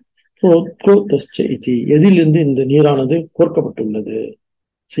ஓதஸ்ச புரோதஸ்ச இதி. எதிலிருந்து இந்த நீரானது கோர்க்கப்பட்டுள்ளது,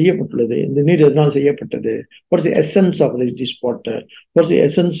 செய்யப்பட்டுள்ளது? இந்த நீர் எதனால் செய்யப்பட்டது? What's the essence of this water? What's the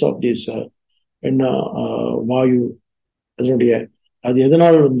essence of this என்ன வாயு? அதனுடைய அது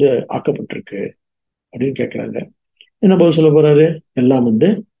எதனால் ஆக்கப்பட்டிருக்கு அப்படின்னு கேட்கிறாங்க. என்ன பதில் சொல்ல போறாரு? எல்லாம்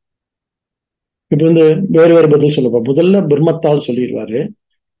இப்ப வேறு வேறு பதில் சொல்ல போற. முதல்ல பிரம்மத்தால் சொல்லிடுவாரு.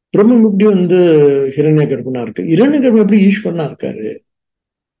 பிரம்மம் எப்படி ஹிரண்ய கர்ப்பனா இருக்கு? ஹிரண்ய கர்ப்பன் எப்படி ஈஸ்வரனா இருக்காரு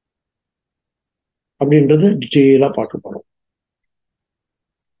அப்படின்றது டீட்டெயிலா பார்க்க போறோம்.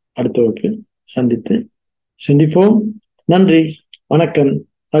 அடுத்த வகுப்பில் சந்திப்போம். நன்றி, வணக்கம்.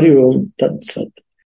 ஹரி ஓம் தத் சத்.